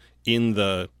few in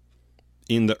the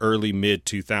early mid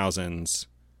 2000s.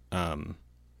 And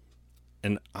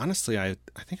honestly, I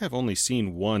think I've only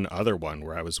seen one other one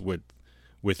where I was with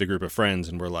a group of friends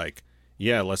and we're like,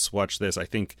 yeah, let's watch this. I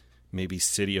think maybe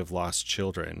City of Lost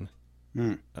Children.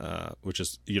 Which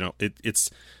is, it's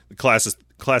the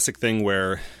classic thing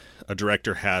where a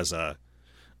director has a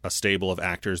stable of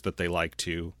actors that they like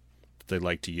to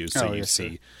use. So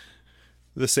see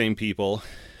the same people.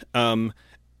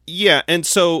 Yeah. And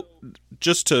so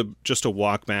just to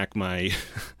walk back my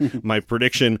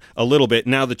prediction a little bit,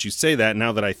 now that you say that,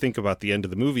 now that I think about the end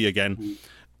of the movie again,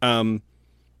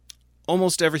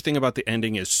 almost everything about the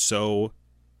ending is so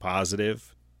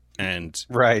positive. And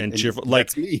cheerful.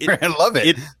 Like I love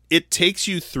it. It takes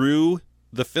you through,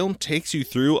 the film takes you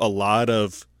through a lot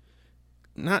of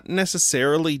not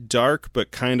necessarily dark,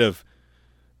 but kind of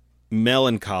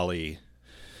melancholy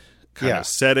kind of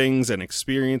settings and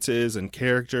experiences and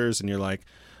characters, and you're like,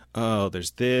 oh,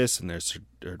 there's this, and there's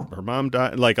her mom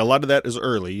died. Like, a lot of that is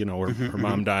early, you know, her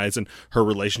mom dies, and her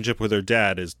relationship with her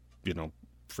dad is, you know,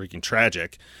 freaking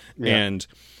tragic. Yeah. And,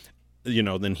 you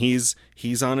know, then he's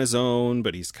on his own,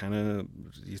 but he's kind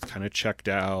of checked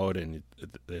out, and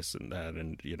this and that,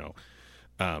 and, you know,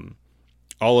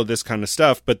 all of this kind of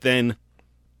stuff. But then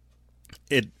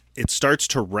it starts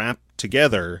to wrap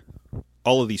together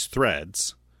all of these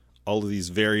threads, all of these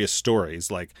various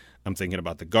stories. Like, I'm thinking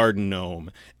about the garden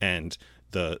gnome and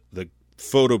the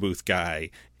photo booth guy,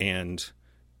 and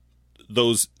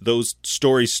those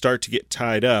stories start to get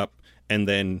tied up, and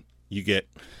then you get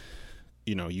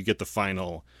the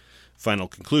final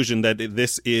conclusion that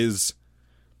this is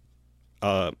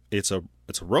it's a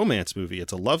romance movie,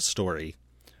 it's a love story,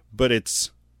 but it's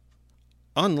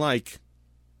unlike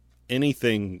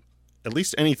anything, at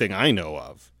least anything I know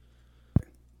of.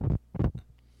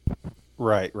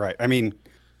 Right. I mean,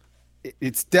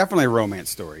 it's definitely a romance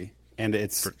story, and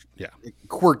it's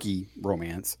quirky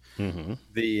romance. Mm-hmm.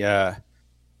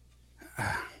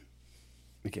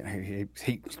 Again, I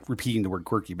hate repeating the word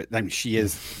quirky, but I mean, she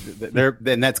is there.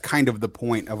 And that's kind of the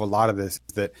point of a lot of this,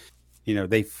 that, you know,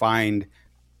 they find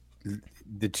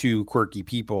the two quirky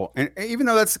people. And even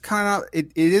though that's kind of,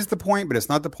 it is the point, but it's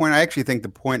not the point. I actually think the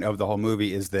point of the whole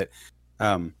movie is that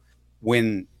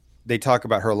when they talk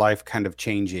about her life kind of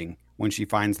changing when she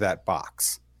finds that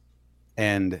box,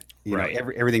 and you know,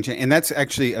 everything changed. And that's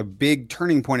actually a big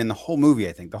turning point in the whole movie.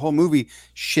 I think the whole movie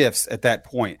shifts at that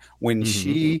point when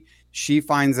she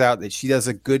finds out that she does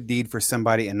a good deed for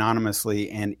somebody anonymously,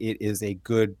 and it is a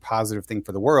good, positive thing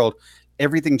for the world.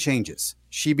 Everything changes.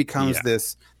 She becomes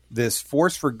this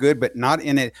force for good, but not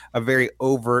in a very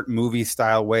overt movie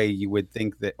style way. You would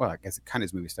think that, well, I guess it kind of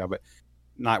is movie style, but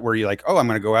not where you're like, oh, I'm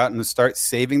going to go out and start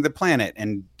saving the planet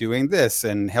and doing this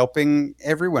and helping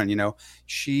everyone. You know,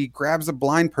 she grabs a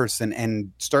blind person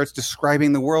and starts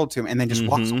describing the world to him, and then just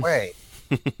walks away.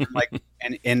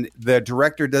 and the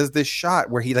director does this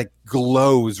shot where he like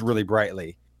glows really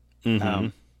brightly.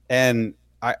 And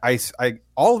I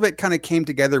all of it kind of came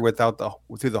together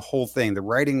through the whole thing. The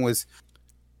writing was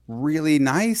really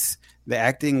nice. The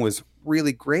acting was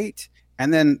really great.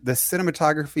 And then the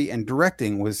cinematography and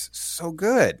directing was so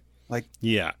good. Like,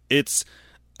 yeah, it's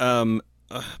so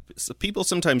people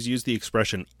sometimes use the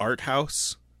expression art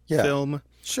house film,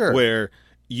 sure, where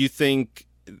you think,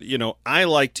 you know, I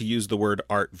like to use the word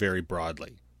art very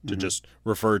broadly to just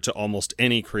refer to almost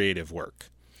any creative work.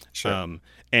 Sure.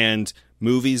 And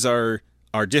movies are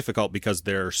difficult because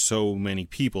there are so many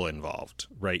people involved,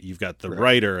 right? You've got the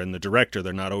writer and the director.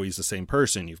 They're not always the same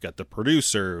person. You've got the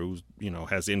producer who, you know,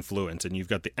 has influence, and you've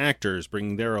got the actors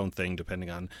bringing their own thing depending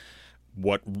on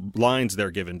what lines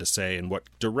they're given to say and what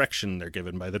direction they're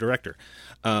given by the director.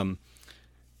 But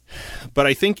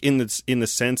I think in the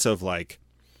sense of like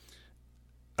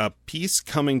a piece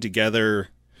coming together,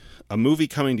 a movie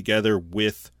coming together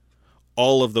with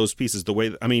all of those pieces, the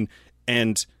way, I mean,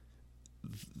 and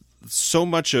so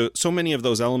many of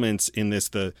those elements in this,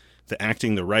 the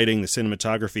acting, the writing, the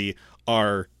cinematography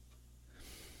are,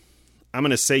 I'm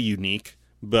going to say unique,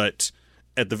 but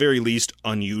at the very least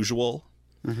unusual.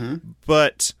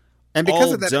 But and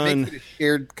because of that, it makes it a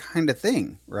shared kind of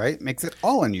thing, right? It makes it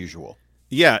all unusual.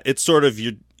 Yeah, it's sort of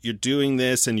you're doing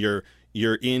this, and you're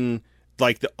in,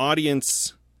 like, the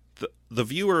audience, the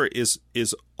viewer is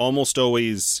almost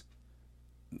always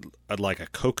like a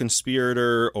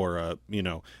co-conspirator, or a, you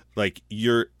know, like,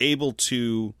 you're able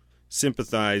to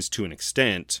sympathize to an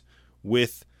extent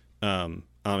with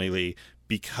Amélie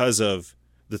because of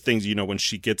the things, you know, when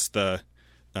she gets the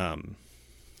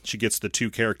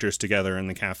two characters together in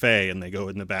the cafe and they go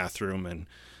in the bathroom and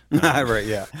right,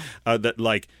 yeah, that,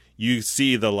 like, you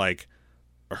see the, like,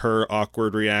 her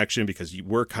awkward reaction because you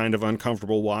were kind of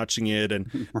uncomfortable watching it,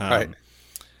 and right.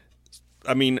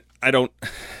 I mean,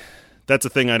 that's a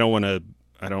thing I don't want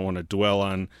to dwell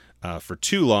on for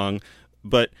too long,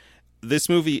 but this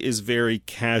movie is very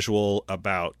casual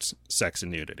about sex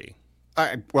and nudity.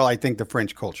 I think the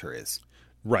French culture is.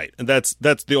 Right. And that's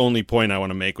the only point I want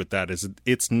to make with that, is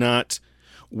it's not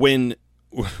when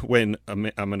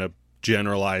I'm going to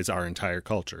generalize our entire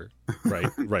culture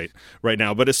right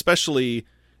now, but especially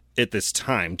at this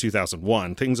time,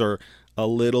 2001, things are a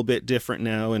little bit different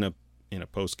now in a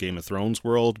post Game of Thrones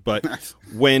world, but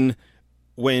when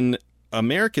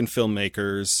American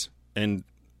filmmakers, and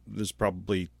there's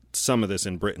probably some of this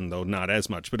in Britain, though not as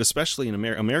much, but especially in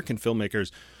American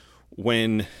filmmakers,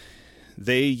 when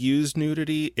they use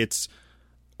nudity,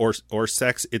 or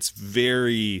sex, it's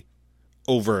very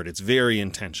overt, it's very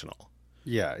intentional.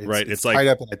 Yeah, right. It's tied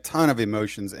up in a ton of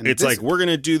emotions, and it's like we're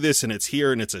gonna do this, and it's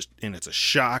here, and it's a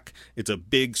shock. It's a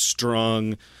big,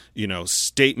 strong,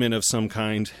 statement of some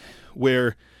kind.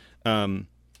 Where,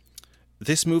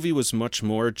 this movie was much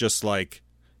more just like,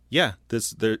 yeah,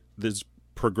 there's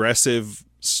progressive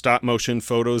stop motion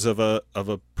photos of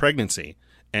a pregnancy,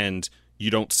 and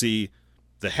you don't see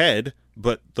the head,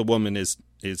 but the woman is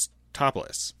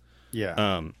topless.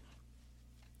 Yeah.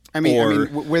 I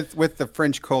mean, with the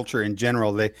French culture in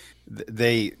general,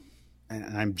 they,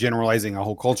 and I'm generalizing a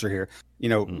whole culture here.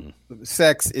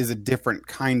 Sex is a different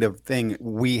kind of thing.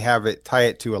 We tie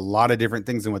it to a lot of different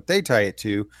things than what they tie it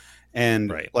to,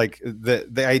 and like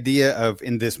the idea of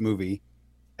in this movie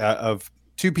of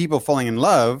two people falling in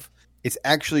love, it's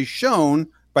actually shown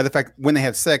by the fact when they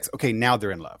have sex. Okay, now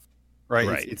they're in love,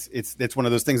 right? It's one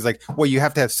of those things like, well, you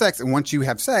have to have sex, and once you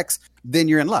have sex, then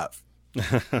you're in love.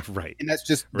 Right, and that's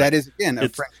just that is again a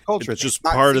French culture. It's just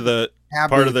part of the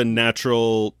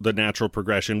natural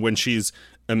progression when she's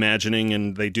imagining,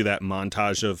 and they do that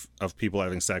montage of people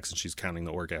having sex, and she's counting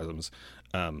the orgasms.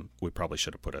 We probably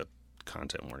should have put a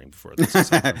content warning before this.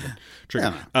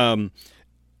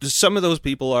 Some of those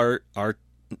people are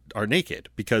naked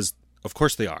because, of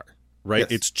course, they are. Right?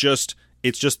 Yes.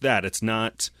 It's just that it's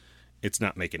not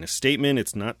making a statement.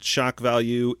 It's not shock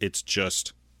value. It's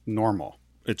just normal.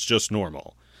 It's just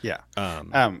normal. Yeah.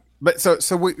 But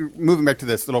so we, moving back to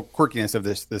this little quirkiness of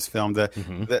this film,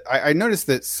 I noticed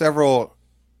that several,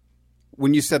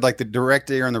 when you said like the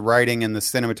director and the writing and the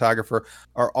cinematographer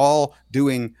are all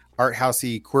doing art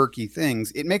housey, quirky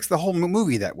things, it makes the whole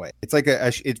movie that way. It's like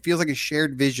it feels like a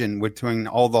shared vision between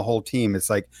the whole team.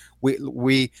 It's like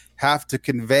we have to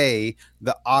convey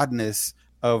the oddness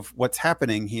of what's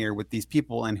happening here with these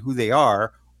people and who they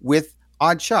are with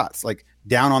odd shots, like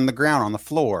down on the ground on the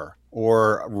floor,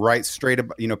 or right straight up,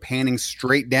 panning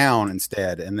straight down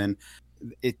instead. And then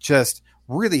it just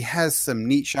really has some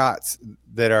neat shots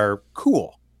that are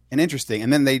cool and interesting.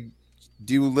 And then they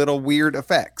do little weird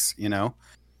effects,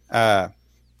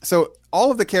 so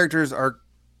all of the characters are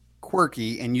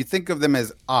quirky and you think of them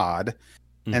as odd.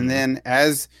 Mm-hmm. And then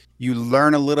as you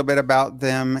learn a little bit about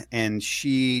them and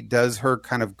she does her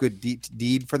kind of good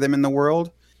deed for them in the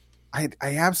world, I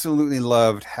absolutely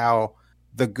loved how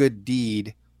the good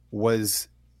deed was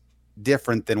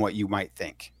different than what you might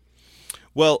think.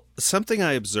 Well, something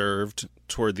I observed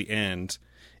toward the end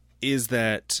is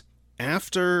that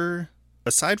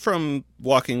aside from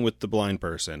walking with the blind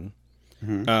person,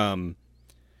 mm-hmm.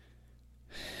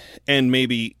 And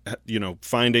maybe,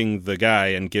 finding the guy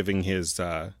and giving his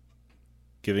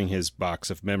box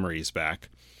of memories back,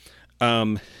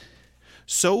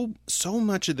 so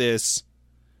much of this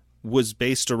was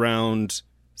based around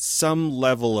some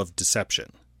level of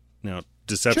deception. Now,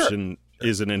 deception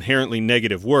is an inherently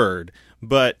negative word,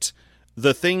 but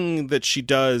the thing that she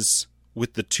does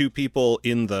with the two people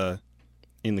in the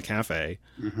cafe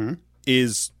mm-hmm.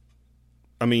 is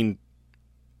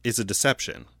a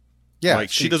deception. Yeah,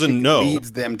 like she doesn't know.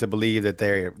 Leads them to believe that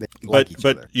they like each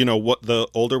other. But what the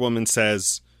older woman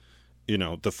says,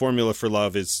 the formula for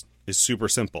love is super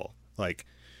simple. Like,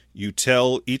 you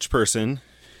tell each person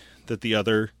that the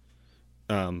other,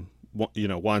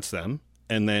 wants them,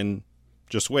 and then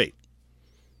just wait.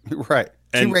 Right.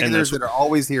 Two regulars that are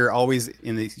always here, always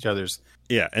in each other's.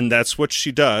 Yeah, and that's what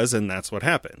she does, and that's what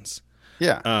happens.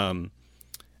 Yeah.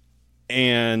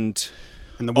 And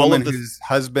the woman whose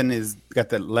husband is got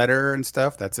that letter and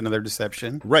stuff, that's another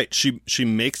deception. Right. She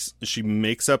makes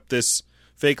up this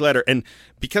fake letter, and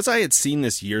because I had seen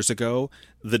this years ago,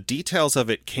 the details of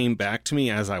it came back to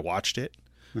me as I watched it.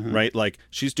 Mm-hmm. Right? Like,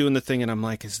 she's doing the thing, and I'm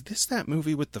like, is this that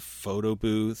movie with the photo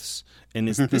booths? And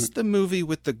is this the movie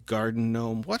with the garden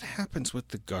gnome? What happens with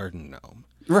the garden gnome?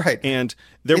 Right. And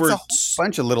there were a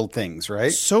bunch of little things,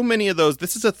 right? So many of those.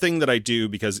 This is a thing that I do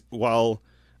because while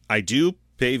I do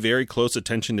pay very close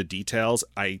attention to details,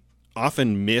 I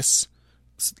often miss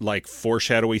like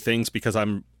foreshadowy things because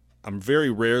I'm very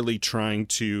rarely trying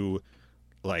to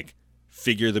like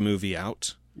figure the movie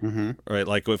out. Mm-hmm. Right?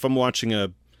 Like, if I'm watching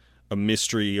a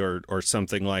mystery or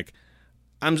something, like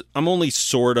I'm only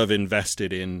sort of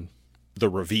invested in the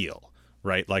reveal,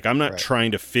 right? Like, I'm not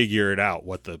trying to figure it out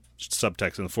what the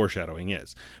subtext and the foreshadowing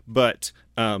is. But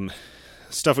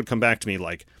stuff would come back to me,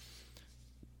 like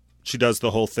she does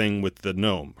the whole thing with the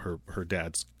gnome, her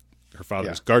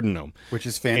father's garden gnome, which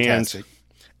is fantastic.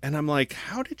 And I'm like,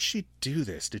 how did she do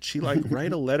this? Did she like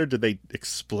write a letter? Did they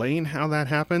explain how that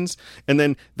happens? And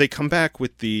then they come back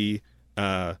with the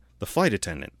flight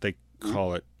attendant. They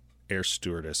call it air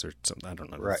stewardess or something. I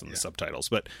don't know what's in the subtitles,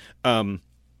 but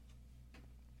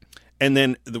And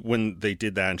then when they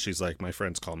did that, and she's like, my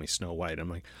friends call me Snow White. I'm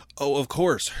like, oh, of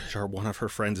course. One of her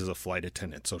friends is a flight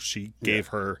attendant. So she gave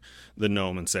her the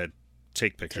gnome and said,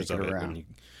 take pictures of it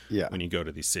when you go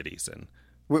to these cities. And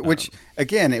which,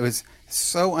 again, it was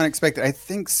so unexpected. I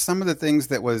think some of the things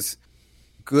that was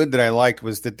good that I liked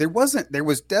was that there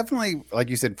was definitely, like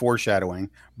you said, foreshadowing,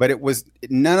 but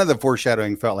none of the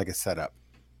foreshadowing felt like a setup.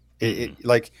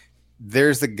 Like,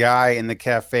 there's the guy in the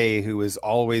cafe who is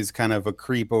always kind of a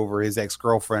creep over his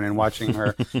ex-girlfriend and watching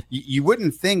her. You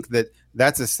wouldn't think that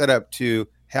that's a setup to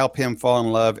help him fall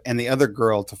in love and the other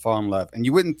girl to fall in love. And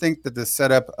you wouldn't think that the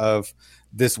setup of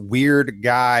this weird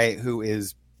guy who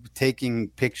is taking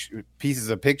pieces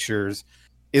of pictures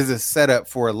is a setup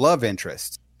for a love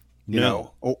interest, you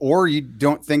know, or you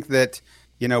don't think that,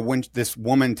 you know, when this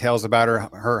woman tells about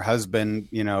her husband,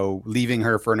 you know, leaving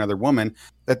her for another woman,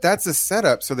 that's a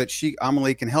setup so that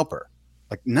Amélie can help her.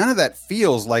 Like, none of that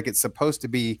feels like it's supposed to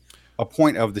be a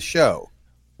point of the show.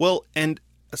 Well, and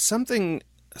something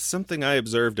I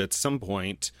observed at some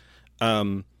point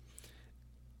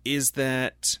is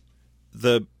that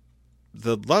the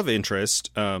love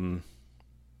interest, Nino.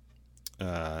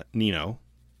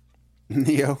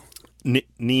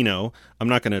 Nino. I'm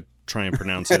not going to try and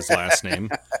pronounce his last name.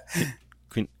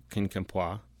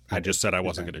 Quincampoix. I just said I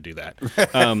wasn't going to do that.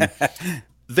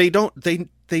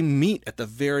 They meet at the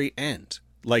very end.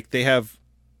 Like, they have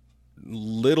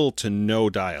little to no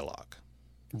dialogue.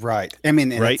 Right. I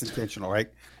mean, and it's intentional, right?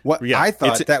 I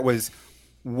thought that was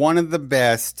one of the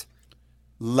best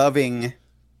loving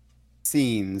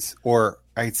scenes, or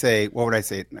I'd say, what would I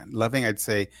say? Loving, I'd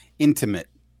say intimate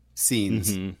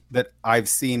scenes that I've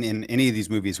seen in any of these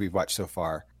movies we've watched so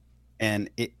far. And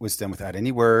it was done without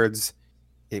any words.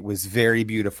 It was very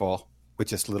beautiful with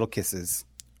just little kisses.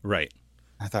 Right.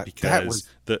 I thought because that was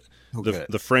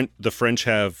the French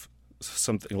have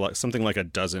something like a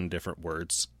dozen different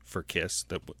words for kiss,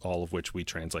 that all of which we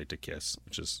translate to kiss,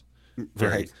 which is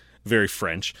very very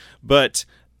French. But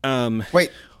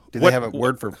wait, do they have a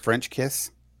word for French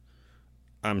kiss?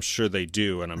 I'm sure they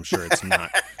do, and I'm sure it's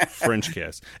not French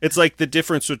kiss. It's like the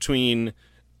difference between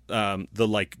the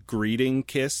like greeting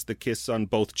kiss, the kiss on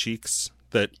both cheeks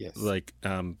that like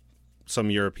some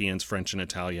Europeans, French and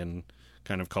Italian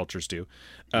kind of cultures do,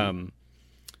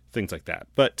 things like that.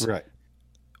 But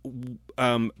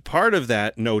part of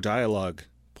that no dialogue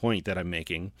point that I'm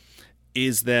making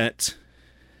is that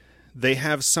they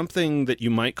have something that you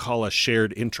might call a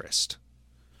shared interest,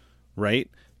 right?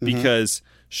 Because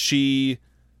she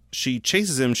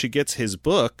chases him, she gets his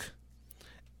book,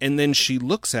 and then she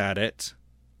looks at it,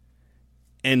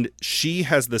 and she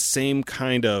has the same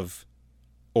kind of,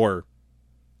 or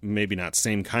maybe not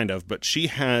same kind of, but she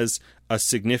has a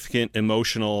significant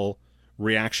emotional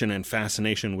reaction and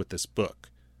fascination with this book.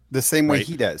 The same way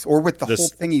he does, or with the whole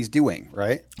thing he's doing,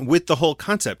 right? With the whole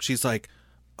concept. She's like,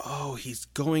 oh, he's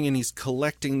going and he's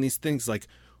collecting these things. Like,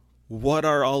 what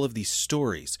are all of these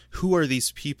stories? Who are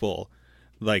these people?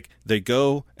 Like, they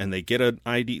go and they get an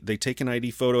ID, they take an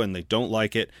ID photo and they don't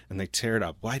like it and they tear it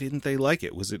up. Why didn't they like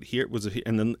it? Was it here? Was it here?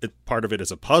 And then part of it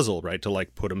is a puzzle, right? To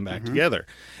like put them back together.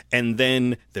 And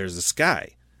then there's this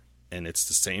guy, and it's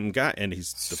the same guy, and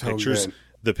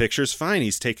the picture's fine.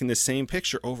 He's taking the same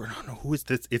picture over and over. Who is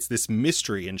this? It's this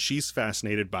mystery, and she's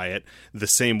fascinated by it the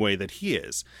same way that he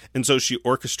is. And so she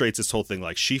orchestrates this whole thing.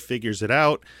 Like, she figures it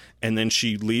out, and then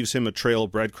she leaves him a trail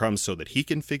of breadcrumbs so that he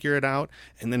can figure it out.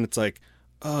 And then it's like,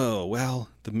 oh, well,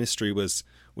 the mystery was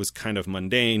kind of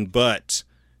mundane, but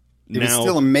it was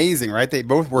still amazing, right? They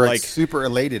both were like super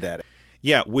elated at it.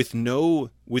 Yeah, with no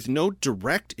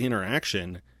direct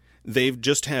interaction, they've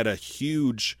just had a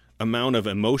huge amount of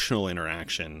emotional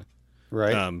interaction,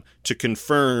 right? To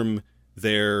confirm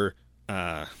their,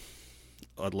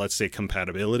 let's say,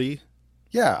 compatibility.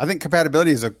 Yeah, I think compatibility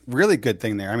is a really good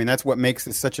thing there. I mean, that's what makes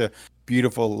this such a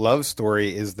beautiful love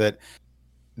story, is that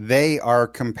they are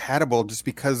compatible just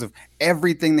because of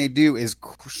everything they do is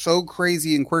so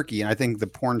crazy and quirky. And I think the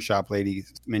porn shop lady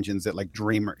mentions that, like,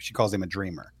 dreamer, she calls him a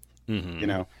dreamer, you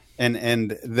know,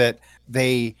 and that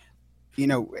they, you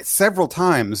know, several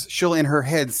times she'll in her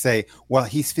head say, well,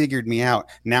 he's figured me out.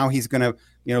 Now he's going to,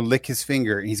 you know, lick his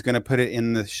finger and he's going to put it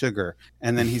in the sugar,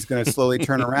 and then he's going to slowly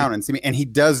turn around and see me. And he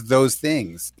does those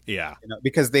things. Yeah. You know,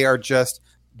 because they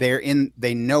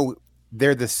know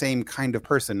they're the same kind of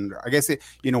person. I guess,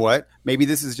 you know what? Maybe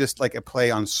this is just like a play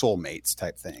on soulmates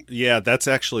type thing. Yeah, that's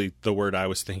actually the word I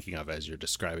was thinking of as you're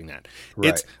describing that. Right.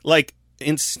 It's like,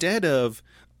 instead of,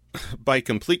 by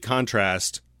complete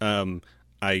contrast, I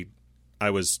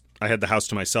had the house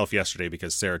to myself yesterday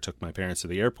because Sarah took my parents to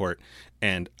the airport,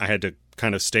 and I had to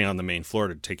kind of stay on the main floor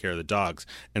to take care of the dogs.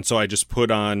 And so I just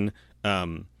put on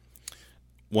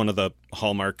one of the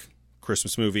Hallmark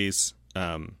Christmas movies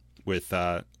with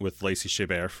Lacey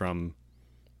Chabert from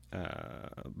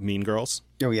Mean Girls.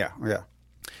 Oh yeah, yeah.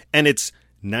 And it's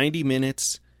 90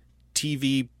 minutes,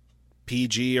 TV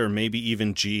PG or maybe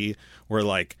even G, where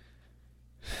like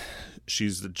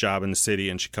she's the job in the city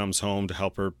and she comes home to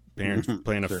help her parents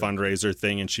plan a fundraiser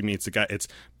thing, and she meets a guy. It's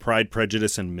Pride,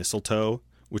 Prejudice, and Mistletoe,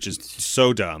 which is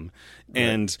so dumb. Right.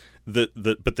 And but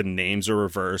the names are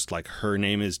reversed. Like her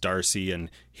name is Darcy and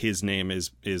his name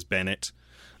is Bennett.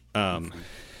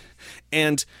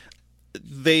 And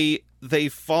they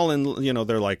fall in, you know,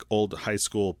 they're like old high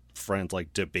school friends,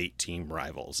 like debate team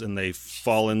rivals, and they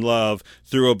fall in love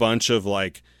through a bunch of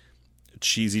like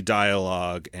cheesy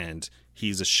dialogue, and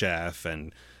he's a chef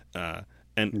and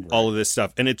all of this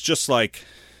stuff. And it's just like,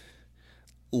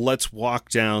 let's walk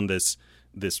down this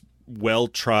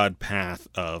well-trod path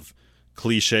of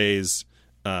cliches,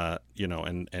 you know,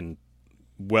 and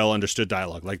well understood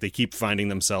dialogue. Like they keep finding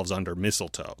themselves under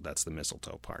mistletoe. That's the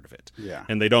mistletoe part of it. Yeah.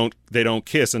 And they don't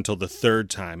kiss until the third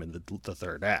time in the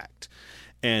third act.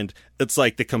 And it's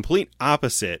like the complete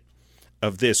opposite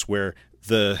of this, where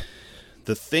the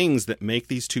things that make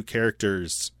these two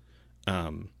characters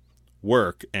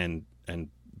work and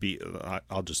be,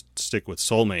 I'll just stick with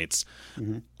soulmates,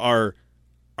 are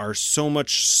so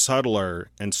much subtler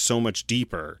and so much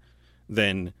deeper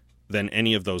than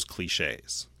any of those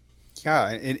cliches.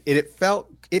 Yeah, it felt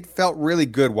really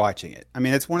good watching it. I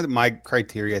mean, it's one of my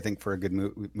criteria, I think, for a good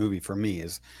movie for me,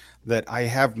 is that I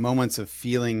have moments of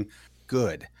feeling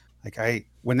good. Like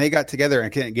when they got together,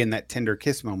 and again that tender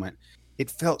kiss moment, it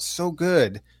felt so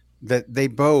good that they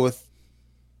both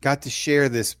got to share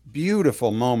this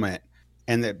beautiful moment,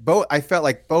 and that I felt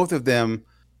like both of them,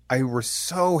 I were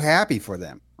so happy for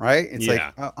them. Right? It's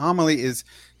like Amélie is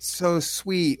so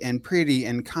sweet and pretty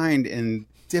and kind and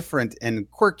different and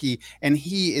quirky, and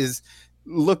he is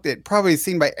probably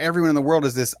seen by everyone in the world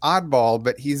as this oddball,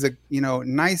 but he's a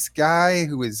nice guy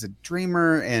who is a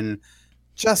dreamer and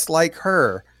just like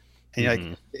her. And like,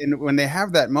 and when they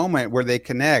have that moment where they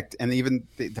connect, and even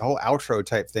the whole outro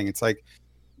type thing, it's like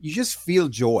you just feel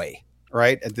joy,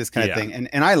 right, at this kind of thing.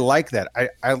 And I like that.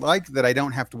 I like that I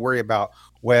don't have to worry about,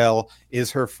 well,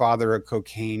 is her father a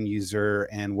cocaine user,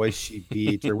 and was she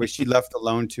beat, or was she left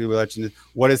alone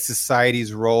what is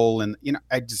society's role? And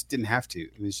I just didn't have to.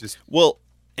 It was just joy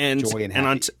and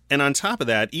happy. And on top of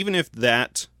that, even if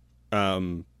that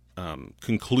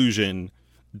conclusion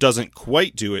doesn't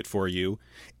quite do it for you,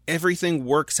 everything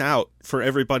works out for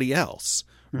everybody else,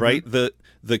 right? The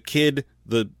kid,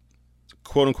 the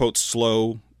quote unquote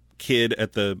slow kid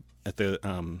at the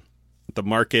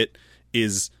market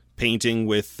is painting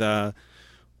with the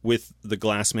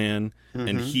glass man,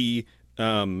 and he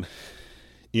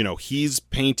he's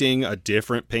painting a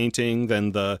different painting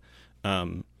than the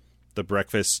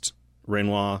breakfast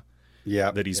Renoir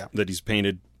that he's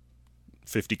painted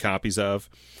 50 copies of.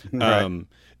 Right.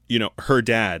 Her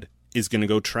dad is going to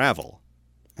go travel.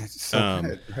 That's so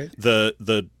good, right?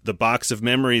 The box of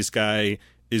memories guy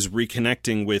is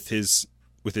reconnecting with his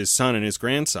son and his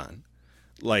grandson.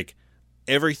 Like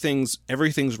everything's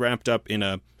wrapped up in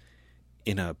a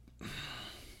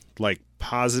like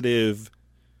positive,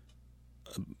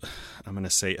 I'm going to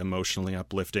say emotionally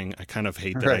uplifting. I kind of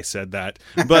hate that I said that,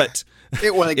 but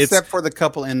except for the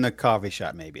couple in the coffee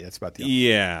shop, maybe that's about the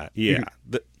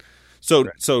only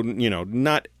So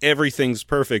not everything's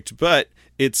perfect, but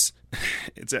it's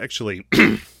actually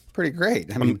pretty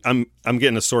great. I mean, I'm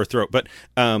getting a sore throat, but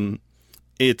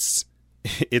it's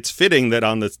fitting that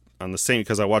on the same,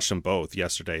 because I watched them both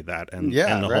yesterday, and the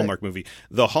Hallmark movie.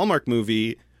 The Hallmark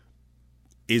movie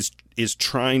is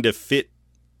trying to fit.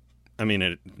 I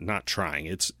mean, not trying.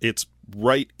 It's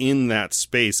right in that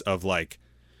space of like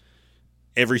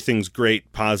everything's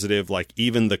great, positive. Like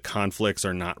even the conflicts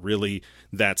are not really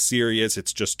that serious.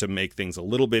 It's just to make things a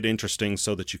little bit interesting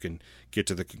so that you can get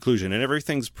to the conclusion. And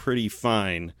everything's pretty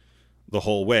fine the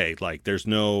whole way. Like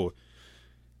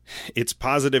it's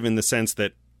positive in the sense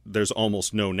that there's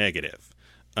almost no negative.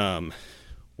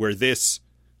 Where this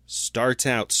starts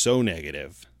out so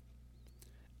negative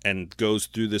and goes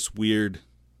through this weird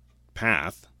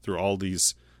path through all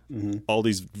these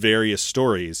various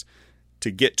stories to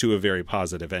get to a very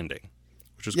positive ending,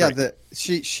 which is great.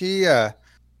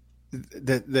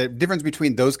 The difference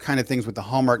between those kind of things with the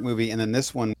Hallmark movie and then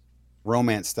this one,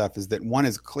 romance stuff, is that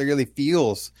one clearly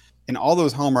feels, in all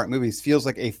those Hallmark movies, feels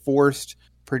like a forced,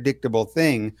 predictable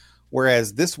thing,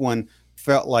 whereas this one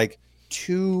felt like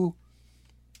two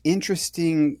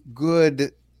interesting,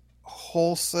 good,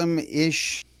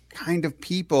 wholesome-ish kind of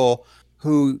people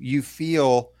who you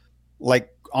feel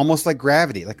like almost like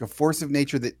gravity, like a force of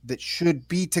nature that should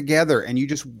be together, and you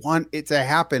just want it to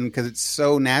happen because it's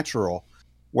so natural.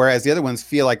 Whereas the other ones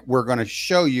feel like we're going to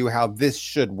show you how this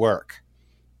should work,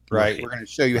 right? We're going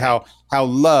to show you how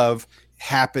love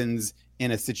happens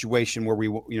in a situation where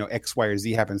X, Y, or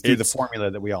Z happens through the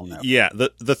formula that we all know. Yeah,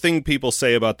 the thing people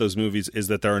say about those movies is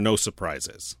that there are no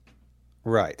surprises.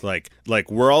 Right.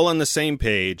 Like we're all on the same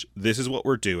page. This is what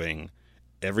we're doing.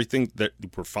 Everything that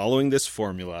we're following this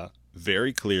formula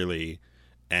very clearly,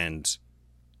 and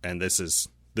this is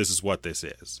what this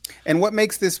is. And what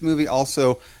makes this movie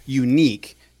also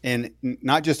unique, and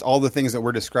not just all the things that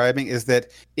we're describing, is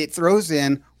that it throws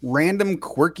in random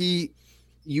quirky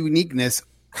uniqueness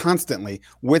constantly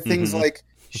with things like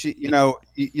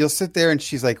you'll sit there and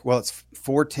she's like, well, it's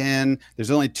 4:10. There's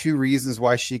only 2 reasons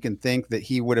why she can think that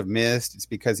he would have missed. It's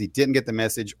because he didn't get the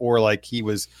message, or like he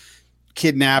was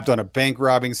kidnapped on a bank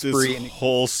robbing spree. This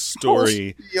whole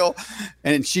story.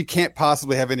 And she can't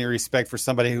possibly have any respect for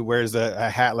somebody who wears a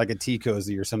hat like a tea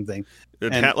cozy or something.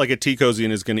 Hat like a tea cozy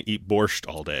and is going to eat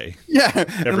borscht all day. Yeah.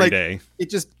 Every day. It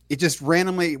just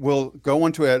randomly will go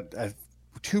into a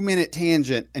 2-minute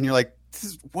tangent, and you're like,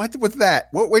 what was that?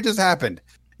 What just happened?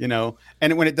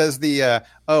 And when it does the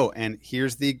and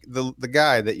here's the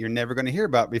guy that you're never going to hear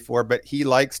about before, but he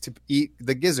likes to eat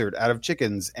the gizzard out of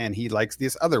chickens, and he likes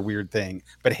this other weird thing,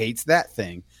 but hates that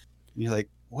thing. And you're like,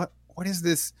 what is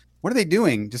this? What are they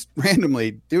doing? Just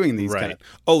randomly doing these right.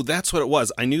 Oh, that's what it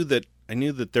was. I knew that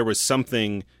there was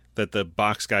something that the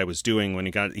box guy was doing when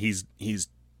he's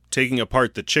taking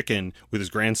apart the chicken with his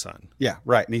grandson. Yeah,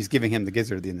 right. And he's giving him the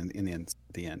gizzard in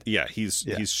the end. Yeah, he's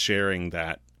sharing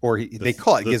that. Or they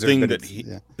call it gizzard, thing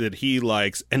that he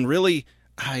likes. And really,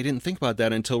 I didn't think about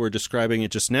that until we're describing it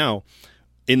just now.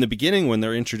 In the beginning, when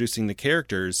they're introducing the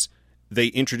characters, they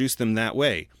introduce them that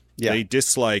way. Yeah. They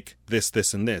dislike this,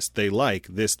 this, and this. They like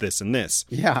this, this, and this.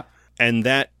 Yeah. And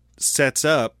that sets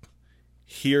up,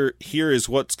 here is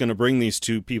what's going to bring these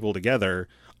two people together,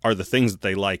 are the things that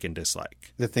they like and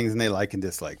dislike. The things they like and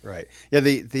dislike, right. Yeah,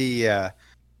 the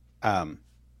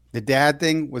dad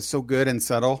thing was so good and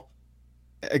subtle.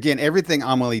 Again, everything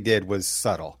Amélie did was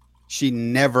subtle. She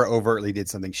never overtly did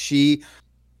something.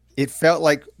 It felt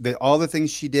like all the things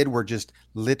she did were just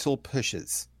little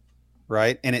pushes,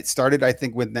 right? And it started, I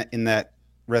think, in that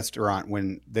restaurant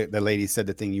when the lady said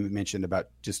the thing you mentioned about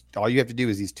just all you have to do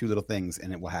is these 2 little things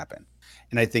and it will happen.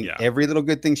 And I think every little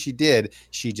good thing she did,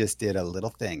 she just did a little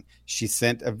thing. She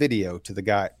sent a video to the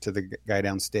guy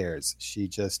downstairs. She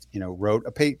just, wrote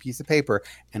a piece of paper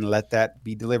and let that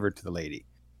be delivered to the lady.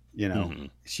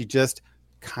 She just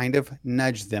kind of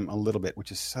nudged them a little bit,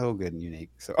 which is so good and unique.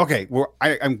 So, okay,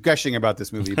 I'm gushing about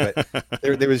this movie, but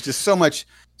there was just so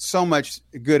much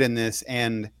good in this.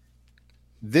 And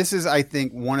this is, I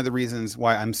think, one of the reasons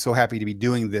why I'm so happy to be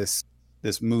doing this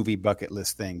movie bucket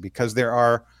list thing, because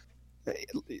I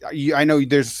know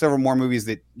there's several more movies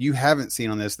that you haven't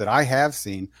seen on this that I have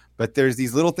seen, but there's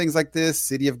these little things like this,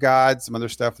 City of God, some other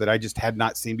stuff that I just had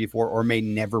not seen before or may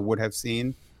never would have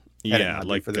seen. Yeah,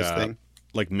 like for this thing,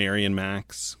 like Mary and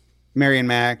Max,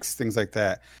 things like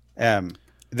that. That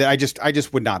I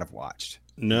just would not have watched.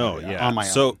 No, on my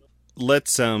own. So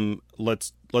let's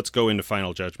go into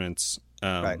final judgments.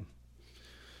 Right.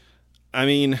 I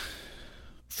mean,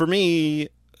 for me,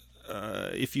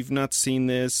 if you've not seen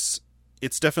this,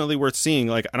 it's definitely worth seeing.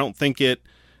 Like, I don't think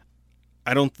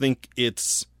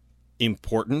it's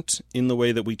important in the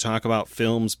way that we talk about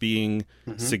films being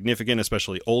significant,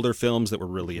 especially older films that were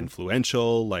really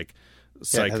influential, like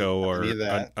Psycho or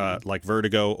like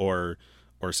Vertigo or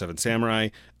Seven Samurai.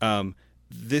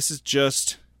 This is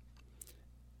just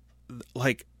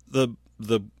like the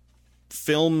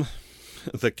film,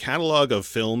 the catalog of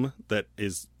film that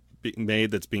is being made,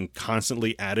 that's being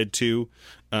constantly added to.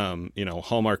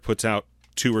 Hallmark puts out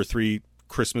 2 or 3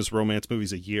 Christmas romance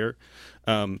movies a year.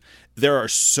 There are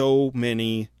so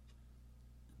many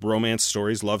romance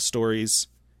stories, love stories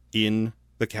in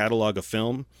the catalog of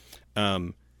film.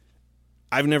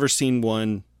 I've never seen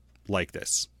one like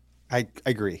this. I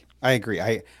agree.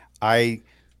 I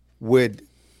would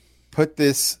put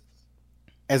this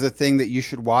as a thing that you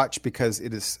should watch because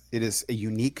it is a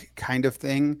unique kind of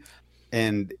thing.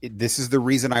 And this is the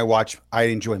reason I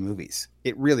enjoy movies.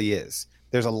 It really is.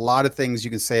 There's a lot of things you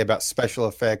can say about special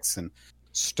effects and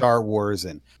Star Wars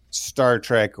and Star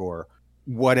Trek or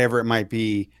whatever it might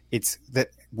be. It's that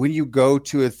when you go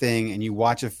to a thing and you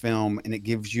watch a film and it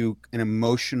gives you an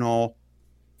emotional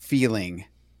feeling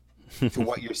to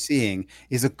what you're seeing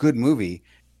is a good movie.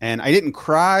 And I didn't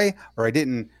cry or I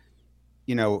didn't,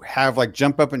 have like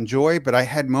jump up in joy, but I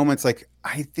had moments like,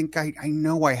 I think I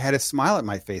know I had a smile at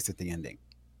my face at the ending.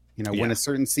 when a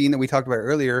certain scene that we talked about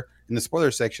earlier in the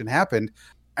spoiler section happened,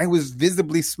 I was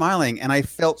visibly smiling, and I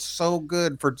felt so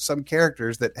good for some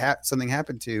characters that something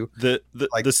happened to.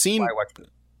 The scene.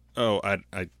 Oh,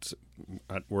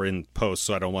 we're in post,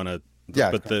 so I don't want to.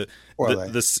 Yeah, but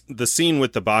the scene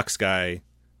with the box guy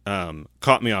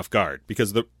caught me off guard,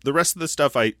 because the rest of the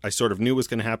stuff I sort of knew was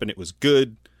going to happen. It was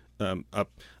good, up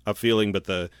feeling, but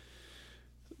the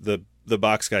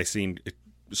box guy scene, it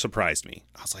surprised me.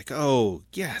 I was like, oh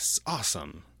yes,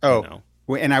 awesome. Oh,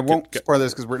 and I won't spoil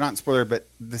this because we're not in spoiler, but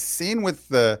the scene with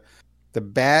the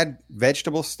bad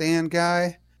vegetable stand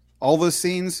guy, all those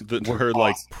scenes, her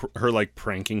awesome.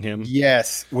 Pranking him,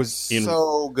 yes, was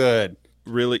so good.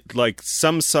 Really, like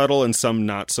some subtle and some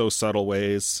not so subtle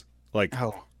ways, like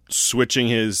switching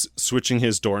his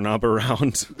doorknob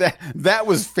around. That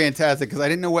was fantastic, because I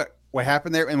didn't know what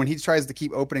happened there, and when he tries to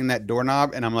keep opening that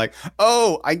doorknob, and I'm like,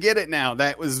 oh, I get it now.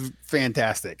 That was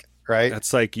fantastic, right?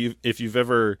 That's like if you've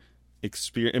ever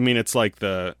experienced. I mean, it's like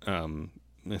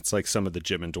it's like some of the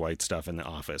Jim and Dwight stuff in The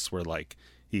Office, where like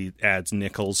he adds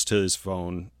nickels to his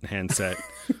phone handset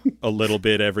a little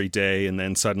bit every day, and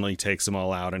then suddenly takes them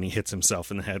all out and he hits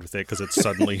himself in the head with it because it's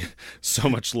suddenly so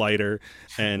much lighter.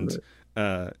 And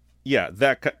that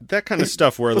kind of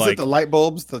stuff where it the light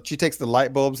bulbs. She takes the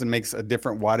light bulbs and makes a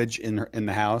different wattage in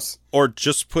the house, or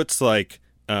just puts like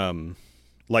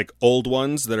old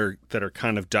ones that are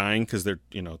kind of dying because they're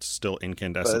it's still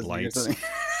incandescent lights.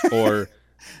 Or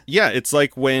it's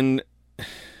like when.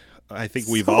 I think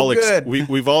we've all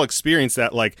experienced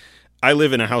that. Like, I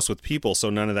live in a house with people, so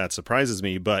none of that surprises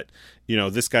me. But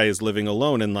this guy is living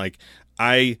alone, and like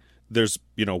there's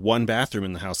one bathroom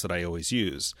in the house that I always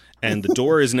use, and the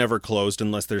door is never closed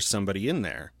unless there's somebody in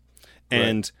there.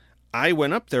 And I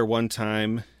went up there one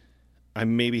time. I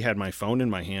maybe had my phone in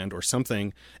my hand or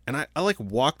something, and I like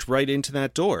walked right into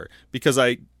that door because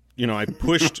I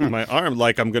pushed my arm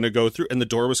like I'm going to go through, and the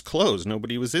door was closed.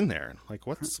 Nobody was in there. Like,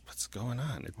 what's going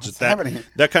on? It's just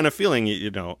that kind of feeling,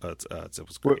 it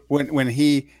was great. When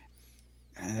he,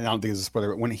 I don't think it's a spoiler,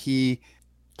 but when he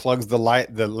plugs the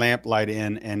lamp light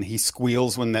in and he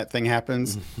squeals when that thing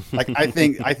happens, like I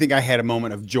think I had a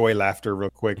moment of joy laughter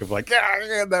real quick of like,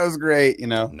 yeah, that was great.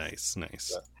 Nice.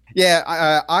 Yeah,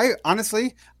 I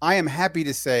honestly, I am happy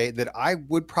to say that I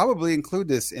would probably include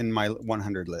this in my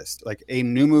 100 list, like a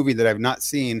new movie that I've not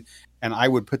seen, and I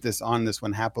would put this on this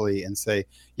one happily and say,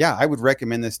 yeah, I would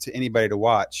recommend this to anybody to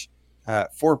watch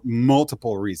for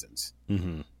multiple reasons.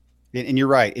 Mm-hmm. And you're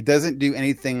right, it doesn't do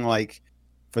anything like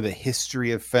for the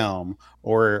history of film,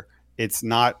 or it's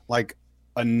not like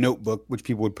a Notebook, which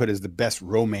people would put as the best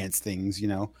romance things,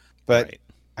 but right.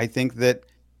 I think that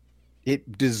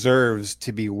it deserves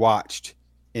to be watched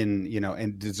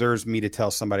and deserves me to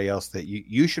tell somebody else that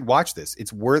you should watch this.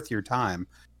 It's worth your time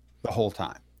the whole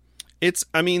time.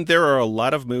 There are a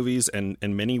lot of movies and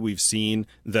many we've seen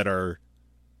that are,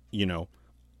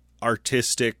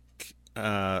 artistic,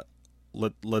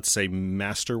 let's say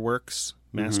masterworks,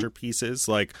 masterpieces.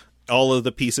 Mm-hmm. Like all of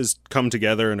the pieces come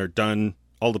together and are done.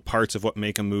 All the parts of what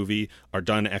make a movie are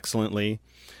done excellently.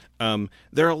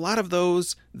 There are a lot of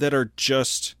those that are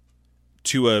just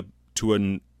to a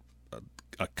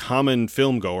common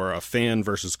film goer, a fan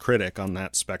versus critic on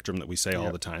that spectrum that we say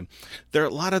all the time. There are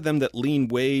a lot of them that lean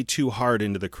way too hard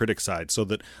into the critic side, so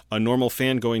that a normal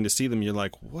fan going to see them, you're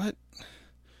like, what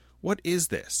is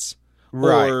this?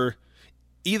 Right. Or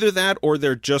either that, or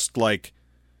they're just like,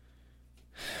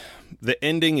 the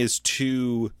ending is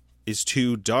too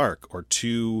dark, or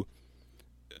too,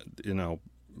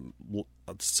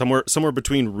 somewhere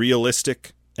between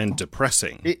realistic and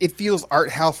depressing. It feels art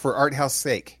house for art house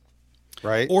sake,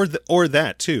 right? Or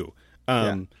that too.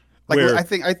 I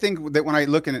think that when I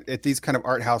look at these kind of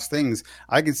art house things,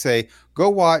 I could say, go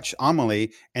watch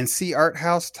Amélie and see art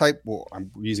house type. Well, I'm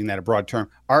using that a broad term.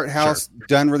 Art house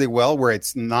done really well, where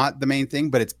it's not the main thing,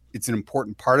 but it's an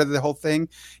important part of the whole thing.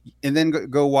 And then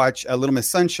go watch Little Miss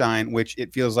Sunshine, which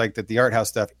it feels like that the art house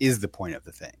stuff is the point of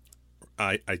the thing.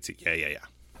 I see. Yeah.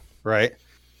 Right.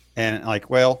 And like,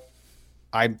 well,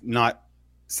 I'm not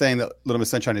saying that Little Miss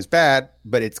Sunshine is bad,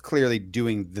 but it's clearly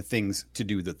doing the things to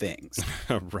do the things.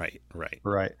 Right.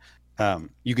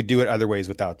 You could do it other ways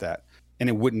without that, and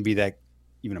it wouldn't be that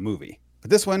even a movie. But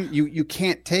this one, you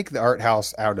can't take the art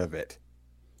house out of it.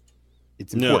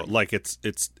 It's important. No, like it's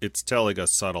telling a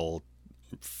subtle,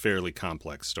 fairly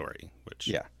complex story. Which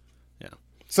yeah.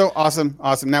 So awesome.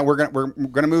 Now we're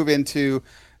gonna move into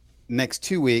next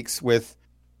 2 weeks with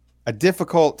a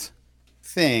difficult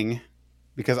thing,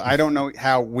 because I don't know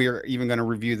how we're even going to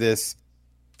review this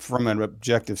from an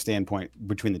objective standpoint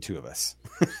between the two of us.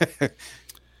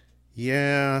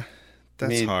 Yeah,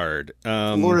 That's hard.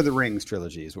 Lord of the Rings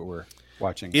trilogy is what we're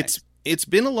watching. It's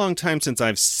been a long time since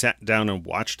I've sat down and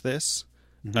watched this.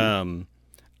 Mm-hmm.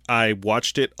 I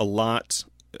watched it a lot.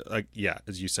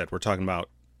 As you said, we're talking about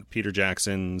Peter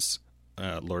Jackson's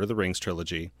Lord of the Rings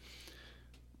trilogy.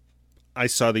 I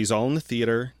saw these all in the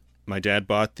theater. My dad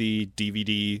bought the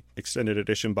DVD extended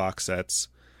edition box sets.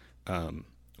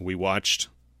 We watched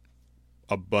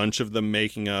a bunch of the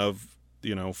making of,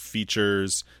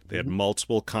 features. They had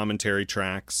multiple commentary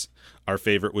tracks. Our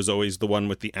favorite was always the one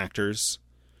with the actors,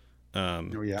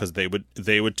 because they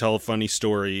would tell funny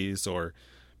stories or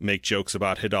make jokes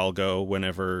about Hidalgo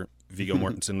whenever Viggo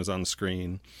Mortensen was on the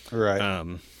screen.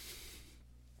 Right.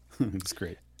 It's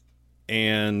great.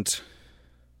 And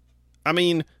I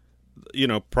mean,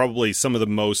 probably some of the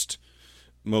most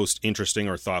interesting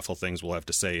or thoughtful things we'll have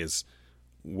to say is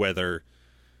whether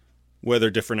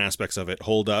different aspects of it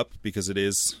hold up, because it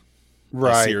is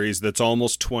a series that's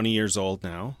almost 20 years old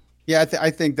now. Yeah, I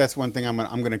think that's one thing I'm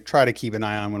going to try to keep an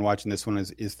eye on when watching this one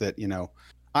is that,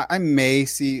 I may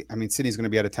see, Sydney's going to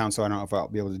be out of town, so I don't know if I'll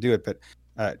be able to do it, but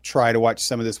try to watch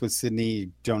some of this with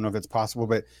Sydney. Don't know if it's possible,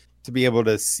 but to be able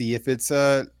to see if it's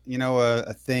a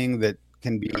thing that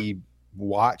can be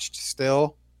watched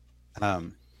still. I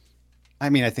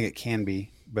think it can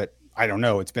be, but I don't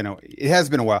know. It has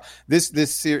been a while. This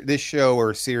show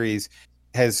or series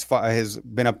has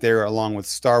been up there along with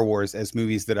Star Wars as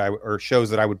movies or shows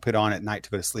that I would put on at night to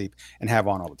go to sleep and have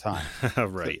on all the time.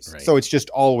 Right. So it's just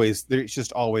always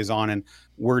on, and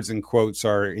words and quotes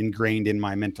are ingrained in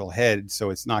my mental head. So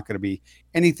it's not going to be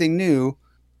anything new.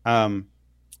 I'm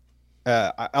going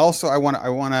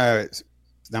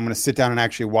to sit down and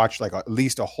actually watch like at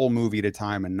least a whole movie at a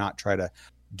time and not try to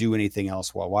do anything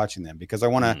else while watching them, because I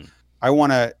want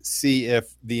to see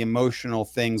if the emotional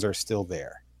things are still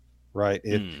there. Right.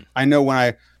 I know when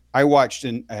I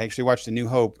actually watched A New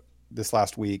Hope this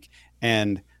last week,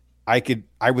 and I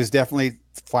was definitely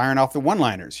firing off the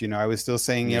one-liners. I was still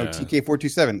saying,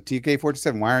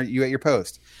 TK427, why aren't you at your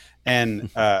post? And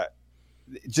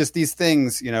just these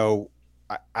things,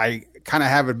 I kind of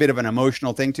have a bit of an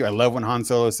emotional thing too. I love when Han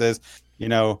Solo says,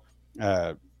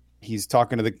 he's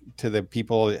talking to the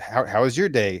people. How was your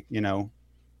day?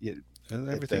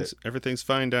 Everything's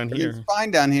fine down here. Everything's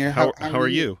fine down here. How are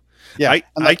you? Yeah,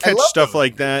 I catch stuff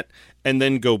like that and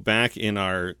then go back in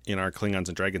our Klingons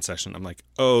and Dragons session. I'm like,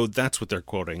 oh, that's what they're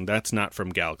quoting. That's not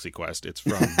from Galaxy Quest. It's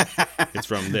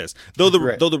from this. Though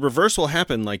the reverse will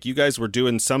happen. Like, you guys were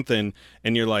doing something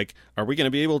and you're like, are we going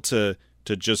to be able to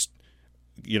just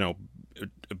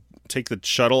take the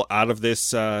shuttle out of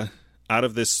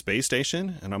this space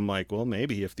station? And I'm like, well,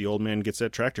 maybe if the old man gets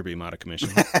that tractor beam out of commission.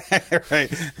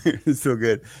 Right. It's so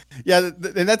good. Yeah.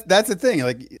 And that's the thing.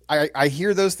 Like, I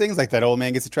hear those things, like that old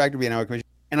man gets a tractor beam out of commission.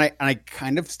 And I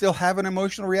kind of still have an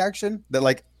emotional reaction that,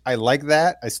 like, I like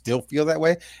that. I still feel that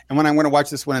way. And when I'm going to watch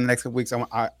this one in the next couple weeks,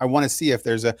 I want to see if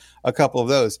there's a couple of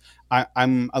those.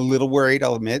 I'm a little worried,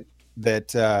 I'll admit, that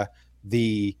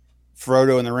the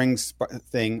Frodo and the Rings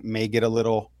thing may be a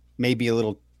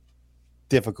little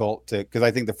difficult because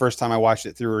I think the first time I watched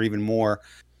it through, or even more,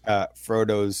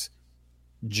 Frodo's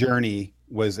journey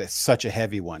was such a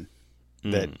heavy one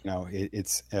that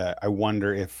it's I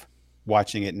wonder if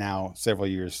watching it now several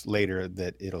years later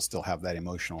that it'll still have that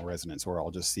emotional resonance, or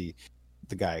I'll just see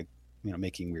the guy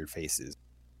making weird faces.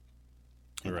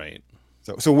 Right.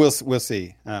 So we'll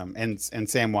see. And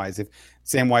Samwise, if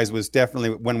Samwise was definitely,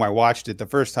 when I watched it the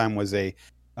first time, was a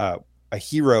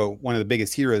hero, one of the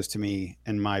biggest heroes to me,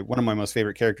 and one of my most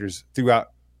favorite characters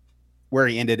throughout where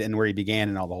he ended and where he began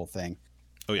and all the whole thing.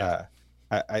 Oh yeah.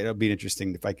 It'll be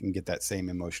interesting if I can get that same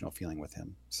emotional feeling with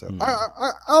him. So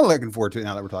I'm looking forward to it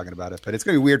now that we're talking about it, but it's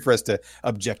going to be weird for us to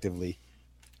objectively.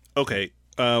 Okay.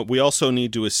 We also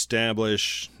need to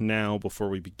establish now, before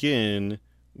we begin,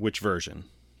 which version.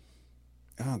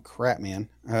 Oh crap, man.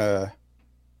 They're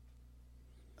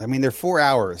 4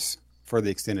 hours for the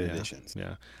extended editions.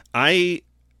 Yeah. I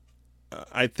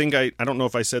think I don't know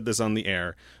if I said this on the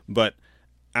air, but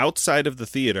outside of the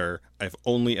theater, I've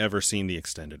only ever seen the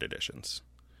extended editions.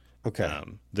 Okay.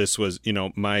 This was,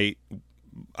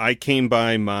 I came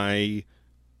by my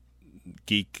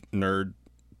geek nerd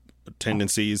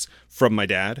tendencies from my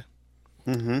dad.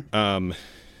 Mm-hmm.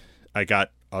 I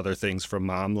got other things from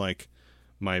mom, like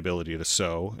my ability to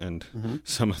sew and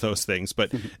some of those things.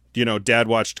 But, Dad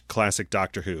watched classic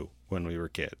Doctor Who when we were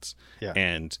kids. Yeah.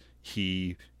 And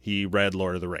he read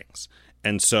Lord of the Rings.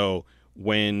 And so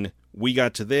when we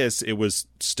got to this, it was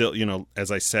still,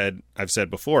 as I've said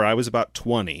before, I was about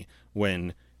 20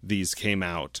 when these came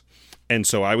out. And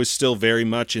so I was still very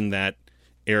much in that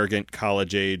arrogant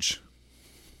college age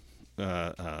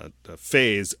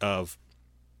phase of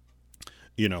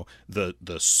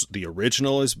the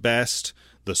original is best,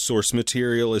 the source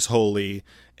material is holy,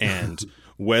 and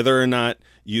whether or not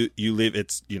you live,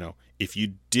 it's, if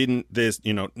you didn't this,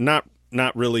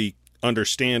 not really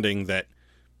understanding that,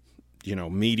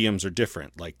 mediums are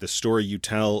different. Like the story you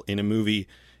tell in a movie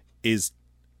is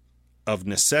of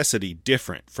necessity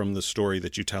different from the story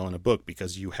that you tell in a book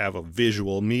because you have a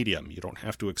visual medium. You don't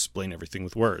have to explain everything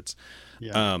with words.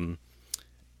 Yeah.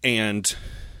 And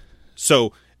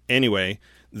so anyway,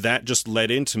 that just led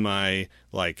into my,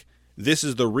 like, this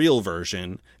is the real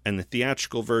version, and the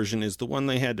theatrical version is the one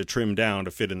they had to trim down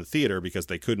to fit in the theater because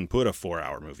they couldn't put a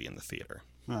 4-hour movie in the theater.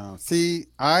 Oh, see,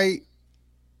 I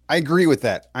agree with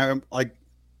that. I'm like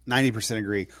 90%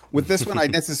 agree. With this one, I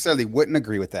necessarily wouldn't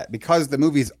agree with that because the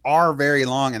movies are very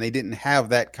long and they didn't have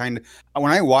that kind of...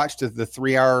 When I watched the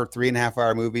 3.5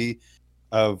 hour movie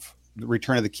of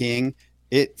Return of the King,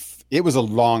 it was a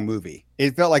long movie.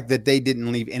 It felt like that they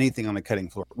didn't leave anything on the cutting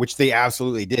floor, which they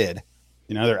absolutely did.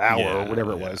 Another hour or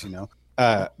whatever it was,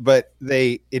 but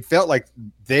it felt like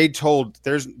they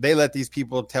let these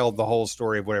people tell the whole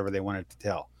story of whatever they wanted to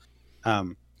tell.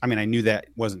 I mean, I knew that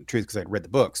wasn't the truth because I'd read the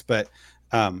books, but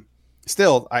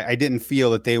still, I didn't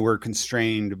feel that they were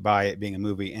constrained by it being a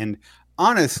movie. And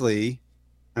honestly,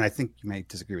 and I think you may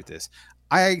disagree with this,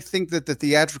 I think that the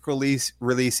theatrical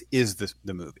release is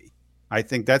the movie. I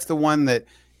think that's the one that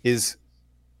is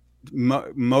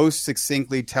most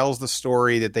succinctly tells the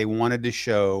story that they wanted to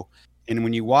show. And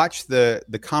when you watch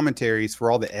the commentaries for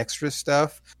all the extra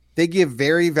stuff, they give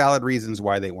very valid reasons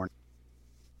why they weren't.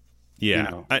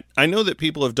 Yeah. I know that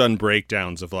people have done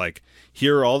breakdowns of like,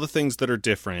 here are all the things that are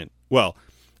different. Well,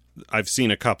 I've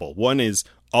seen a couple. One is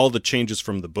all the changes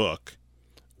from the book,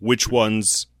 which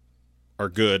ones are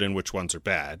good and which ones are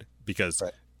bad, because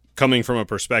coming from a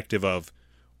perspective of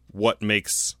what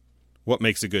makes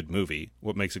a good movie,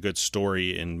 what makes a good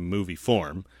story in movie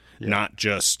form, not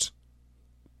just,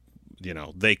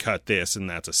 they cut this and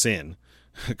that's a sin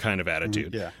kind of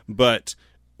attitude. But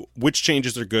which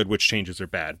changes are good, which changes are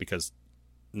bad, because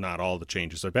not all the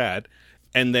changes are bad.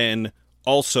 And then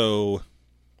also,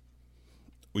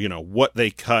 what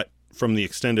they cut from the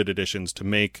extended editions to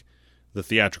make the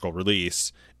theatrical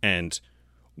release, and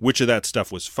which of that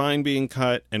stuff was fine being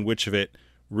cut and which of it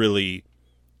really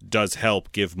does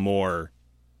help give more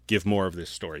of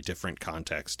this story, different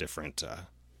context, different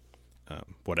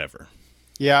whatever.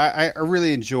 Yeah, I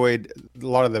really enjoyed a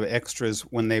lot of the extras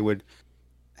when they would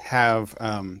have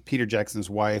Peter Jackson's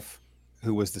wife,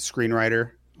 who was the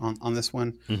screenwriter on this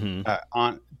one,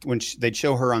 they'd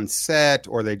show her on set,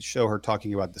 or they'd show her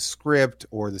talking about the script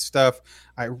or the stuff.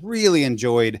 I really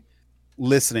enjoyed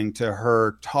listening to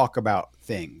her talk about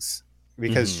things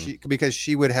because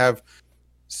she would have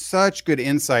such good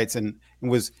insights and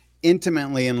was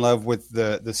intimately in love with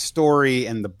the story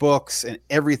and the books and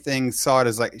everything. Saw it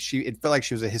as like it felt like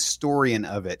she was a historian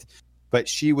of it, but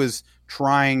she was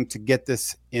trying to get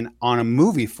this on a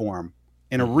movie form,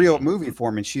 in a real movie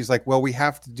form. And she's like, well, we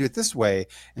have to do it this way.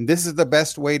 And this is the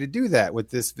best way to do that with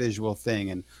this visual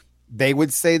thing. And they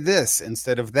would say this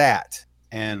instead of that.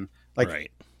 And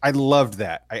like, I loved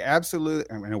that. I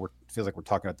know it feels like we're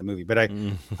talking about the movie, but I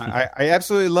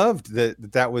absolutely loved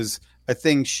that was a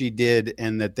thing she did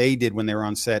and that they did when they were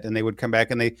on set. And they would come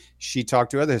back and she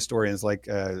talked to other historians like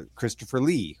Christopher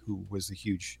Lee, who was a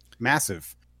huge,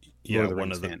 massive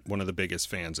one of the biggest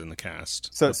fans in the cast.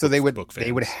 So they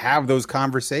would have those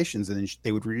conversations, and then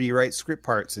they would rewrite script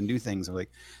parts and do things. I'm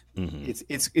like,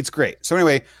 it's great. So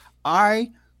anyway, I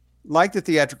like the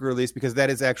theatrical release because that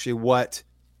is actually what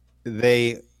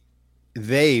they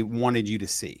wanted you to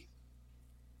see.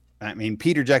 I mean,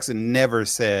 Peter Jackson never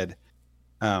said,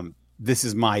 "This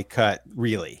is my cut."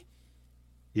 Really,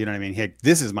 you know what I mean?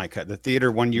 This is my cut. The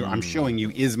theater one I'm showing you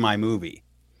is my movie.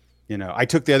 I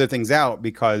took the other things out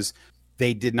because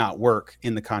they did not work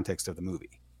in the context of the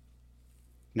movie.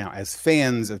 Now, as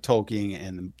fans of Tolkien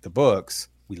and the books,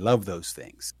 we love those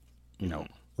things.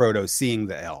 Frodo seeing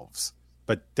the elves.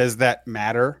 But does that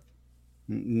matter?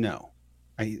 No.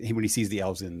 When he sees the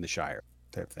elves in the Shire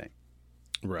type thing.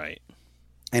 Right.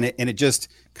 And it just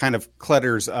kind of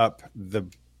clutters up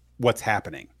what's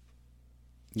happening.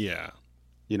 Yeah.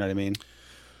 You know what I mean?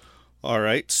 All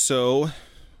right. So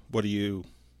what do you...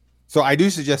 So I do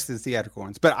suggest the theatrical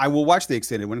ones, but I will watch the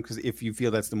extended one because if you feel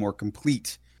that's the more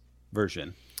complete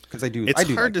version, because I do.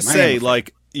 It's hard to say,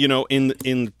 like,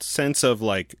 in sense of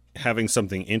like having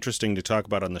something interesting to talk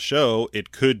about on the show.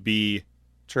 It could be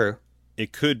true.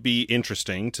 It could be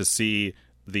interesting to see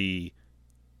the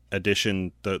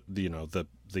addition,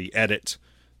 the edit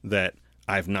that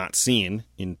I've not seen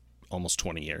in almost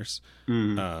 20 years.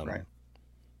 Right.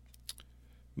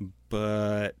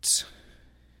 But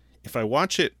if I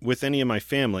watch it with any of my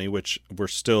family, which we're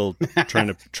still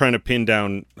trying to pin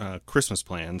down Christmas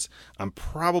plans, I'm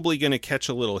probably going to catch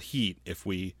a little heat if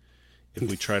we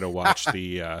try to watch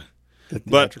the.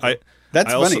 But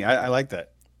that's also, funny. I like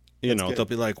that. They'll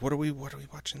be like, "What are we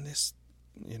watching this?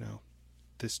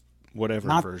 This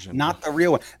whatever version, not the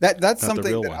real one." That's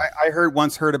something that I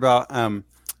heard about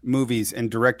movies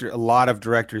and a lot of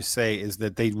directors say is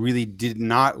that they really did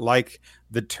not like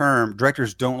the term.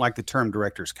 Directors don't like the term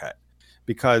director's cut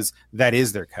because that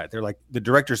is their cut. They're like, the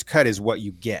director's cut is what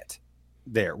you get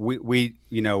there. We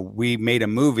made a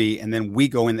movie and then we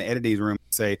go in the editing room and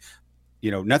say,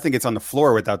 nothing gets on the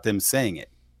floor without them saying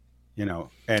it,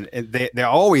 and they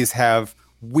always have,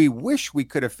 we wish we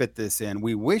could have fit this in.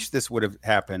 We wish this would have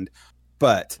happened,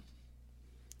 but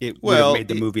it would have made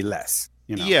the movie less.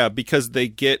 Yeah, because they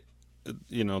get,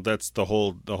 that's the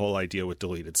whole idea with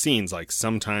deleted scenes. Like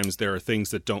sometimes there are things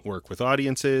that don't work with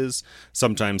audiences.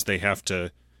 Sometimes they have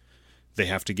to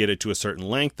get it to a certain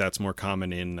length. That's more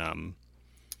common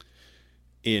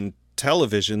in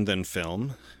television than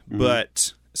film,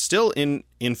 but still in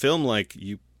film, like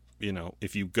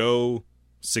if you go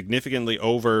significantly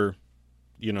over,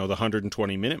 the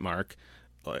 120-minute mark,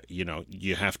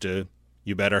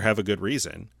 you better have a good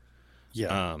reason.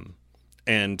 Yeah.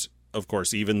 And of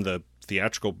course, even the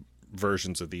theatrical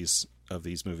versions of these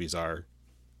movies are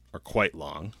quite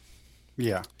long.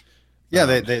 Yeah. Yeah,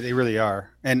 they really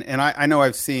are. And I know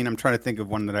I've seen, I'm trying to think of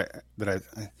one that I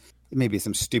maybe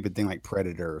some stupid thing like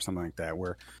Predator or something like that,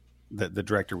 where the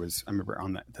director was, I remember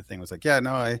on the thing was like, yeah,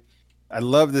 no, I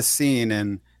love this scene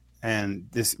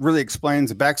and this really explains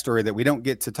a backstory that we don't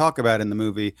get to talk about in the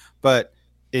movie, but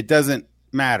it doesn't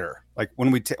matter. Like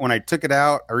when I took it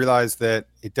out, I realized that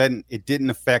it didn't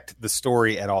affect the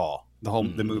story at all,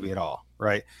 the movie at all,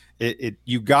 right?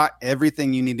 You got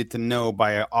everything you needed to know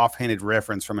by an offhanded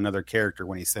reference from another character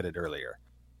when he said it earlier.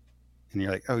 And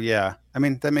you're like, oh yeah, I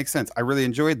mean, that makes sense. I really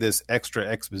enjoyed this extra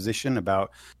exposition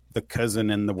about the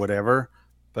cousin and the whatever,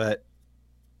 but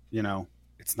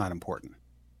it's not important,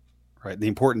 right? The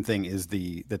important thing is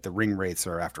that the ring wraiths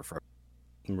are after Frodo.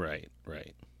 Right.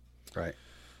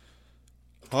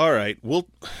 All right, we'll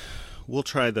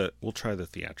try the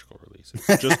theatrical releases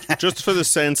just for the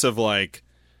sense of like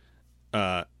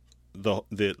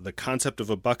the concept of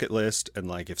a bucket list, and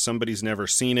like if somebody's never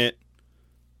seen it,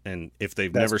 and if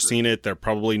they've never seen it, they're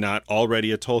probably not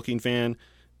already a Tolkien fan.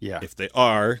 Yeah. If they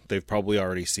are, they've probably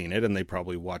already seen it and they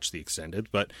probably watched the extended.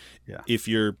 But if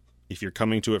you're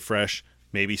coming to it fresh,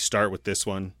 maybe start with this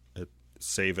one.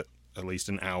 Save at least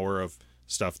an hour of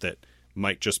stuff that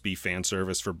might just be fan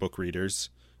service for book readers.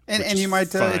 And you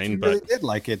might, if you really did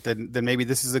like it, then maybe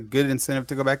this is a good incentive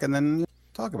to go back and then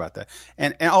talk about that.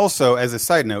 And also, as a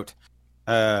side note,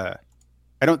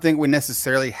 I don't think we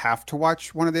necessarily have to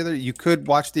watch one or the other. You could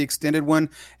watch the extended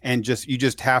one and you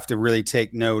just have to really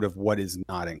take note of what is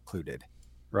not included,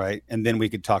 right? And then we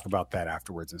could talk about that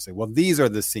afterwards and say, well, these are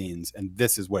the scenes and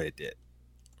this is what it did.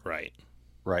 Right.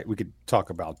 We could talk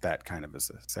about that kind of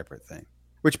as a separate thing.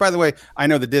 Which, by the way, I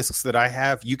know the discs that I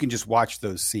have, you can just watch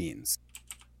those scenes.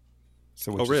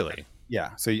 So, really?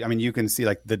 Yeah. So, I mean, you can see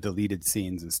like the deleted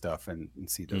scenes and stuff and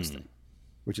see those things,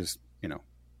 which is,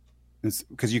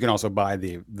 because you can also buy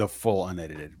the full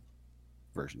unedited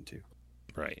version too.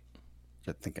 Right.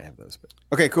 I think I have those. But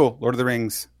okay, cool. Lord of the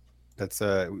Rings. That's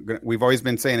we've always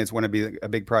been saying it's going to be a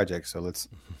big project. So let's.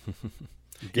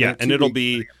 And it'll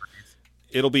be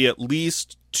at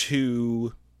least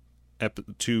two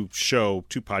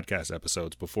podcast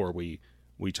episodes before we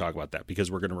talk about that, because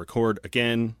we're going to record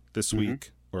again this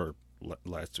week or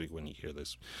last week when you hear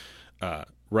this,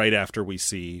 right after we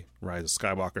see Rise of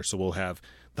Skywalker. So we'll have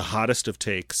the hottest of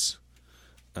takes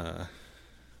on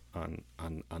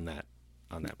that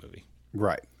movie.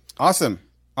 Right. Awesome,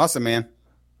 man.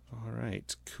 All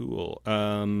right, cool.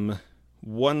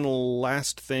 One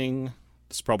last thing.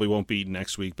 This probably won't be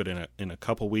next week, but in a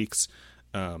couple weeks,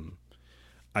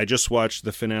 I just watched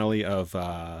the finale of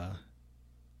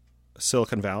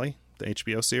Silicon Valley, the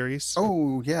HBO series.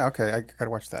 Oh yeah, okay. I gotta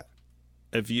watch that.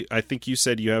 I think you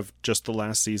said you have just the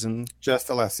last season. Just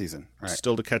the last season, right?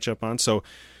 Still to catch up on. So,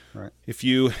 right. If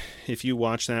you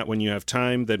watch that when you have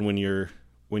time, then when you're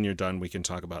done, we can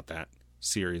talk about that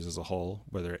series as a whole.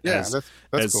 Whether it that's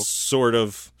as cool. Sort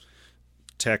of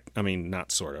tech. I mean,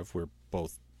 not sort of. We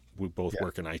both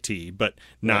work in IT, but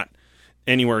not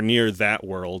anywhere near that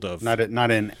world of not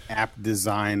an app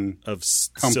design of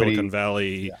company. Silicon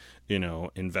Valley.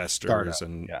 Investors Startup.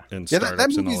 and startups that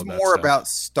and all movie's of that more stuff. about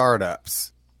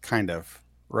startups, kind of,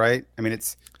 right? I mean,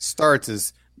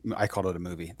 I called it a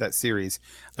movie. That series,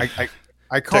 I think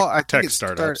tech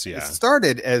startups. It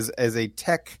started as a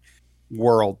tech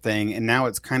world thing, and now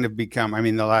it's kind of become. I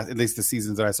mean, at least the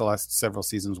seasons that I saw, last several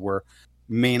seasons were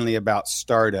mainly about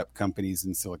startup companies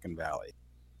in Silicon Valley,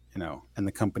 and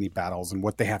the company battles and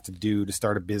what they have to do to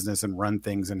start a business and run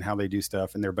things and how they do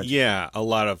stuff and their budget. Yeah, a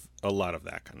lot of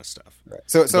that kind of stuff. Right.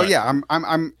 So yeah,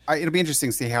 it'll be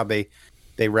interesting to see how they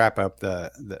wrap up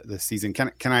the season.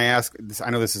 Can I ask this? I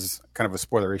know this is kind of a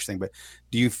spoiler-ish thing, but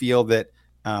do you feel that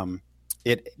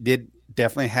it did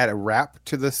definitely had a wrap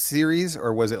to the series,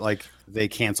 or was it like they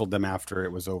canceled them after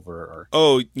it was over? Or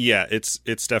oh yeah, it's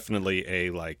definitely a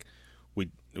like we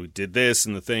did this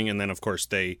and the thing, and then of course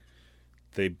they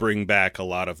bring back a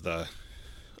lot of the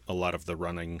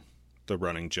running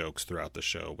jokes throughout the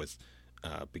show with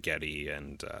Spaghetti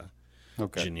and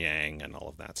Jin Yang and all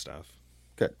of that stuff.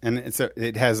 Good, and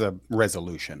it has a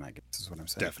resolution, I guess is what I'm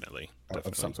saying. Definitely.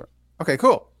 Of some sort. Okay,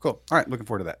 cool. All right, looking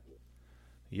forward to that.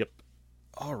 Yep.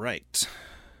 All right.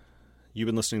 You've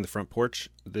been listening to The Front Porch.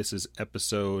 This is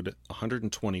episode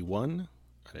 121.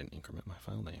 I didn't increment my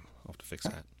file name. I'll have to fix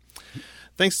that.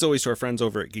 Thanks as always to our friends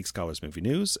over at Geek Scholars Movie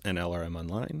News and LRM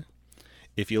Online.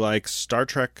 If you like Star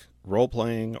Trek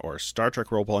role-playing or Star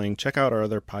Trek role-playing, check out our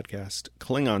other podcast,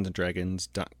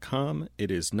 KlingonandDragons.com.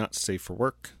 It is not safe for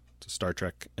work. It's a Star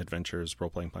Trek Adventures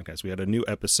role-playing podcast. We had a new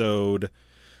episode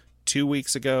 2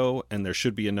 weeks ago, and there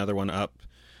should be another one up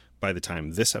by the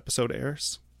time this episode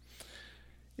airs.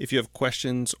 If you have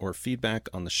questions or feedback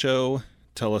on the show,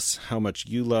 tell us how much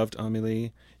you loved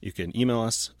Amélie. You can email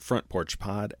us,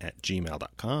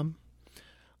 frontporchpod@gmail.com.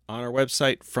 On our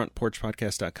website,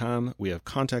 frontporchpodcast.com, we have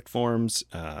contact forms.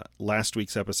 Last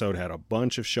week's episode had a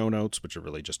bunch of show notes, which are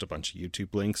really just a bunch of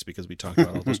YouTube links because we talked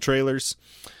about all those trailers.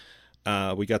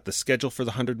 We got the schedule for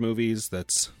the 100 movies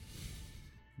that's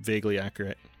vaguely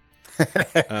accurate.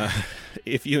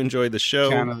 If you enjoyed the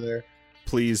show,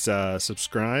 please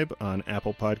subscribe on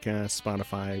Apple Podcasts,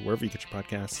 Spotify, wherever you get your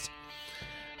podcasts.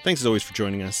 Thanks as always for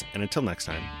joining us, and until next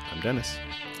time, I'm Dennis.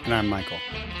 And I'm Michael.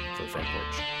 For The Front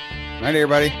Porch. Good night,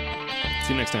 everybody.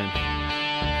 See you next time.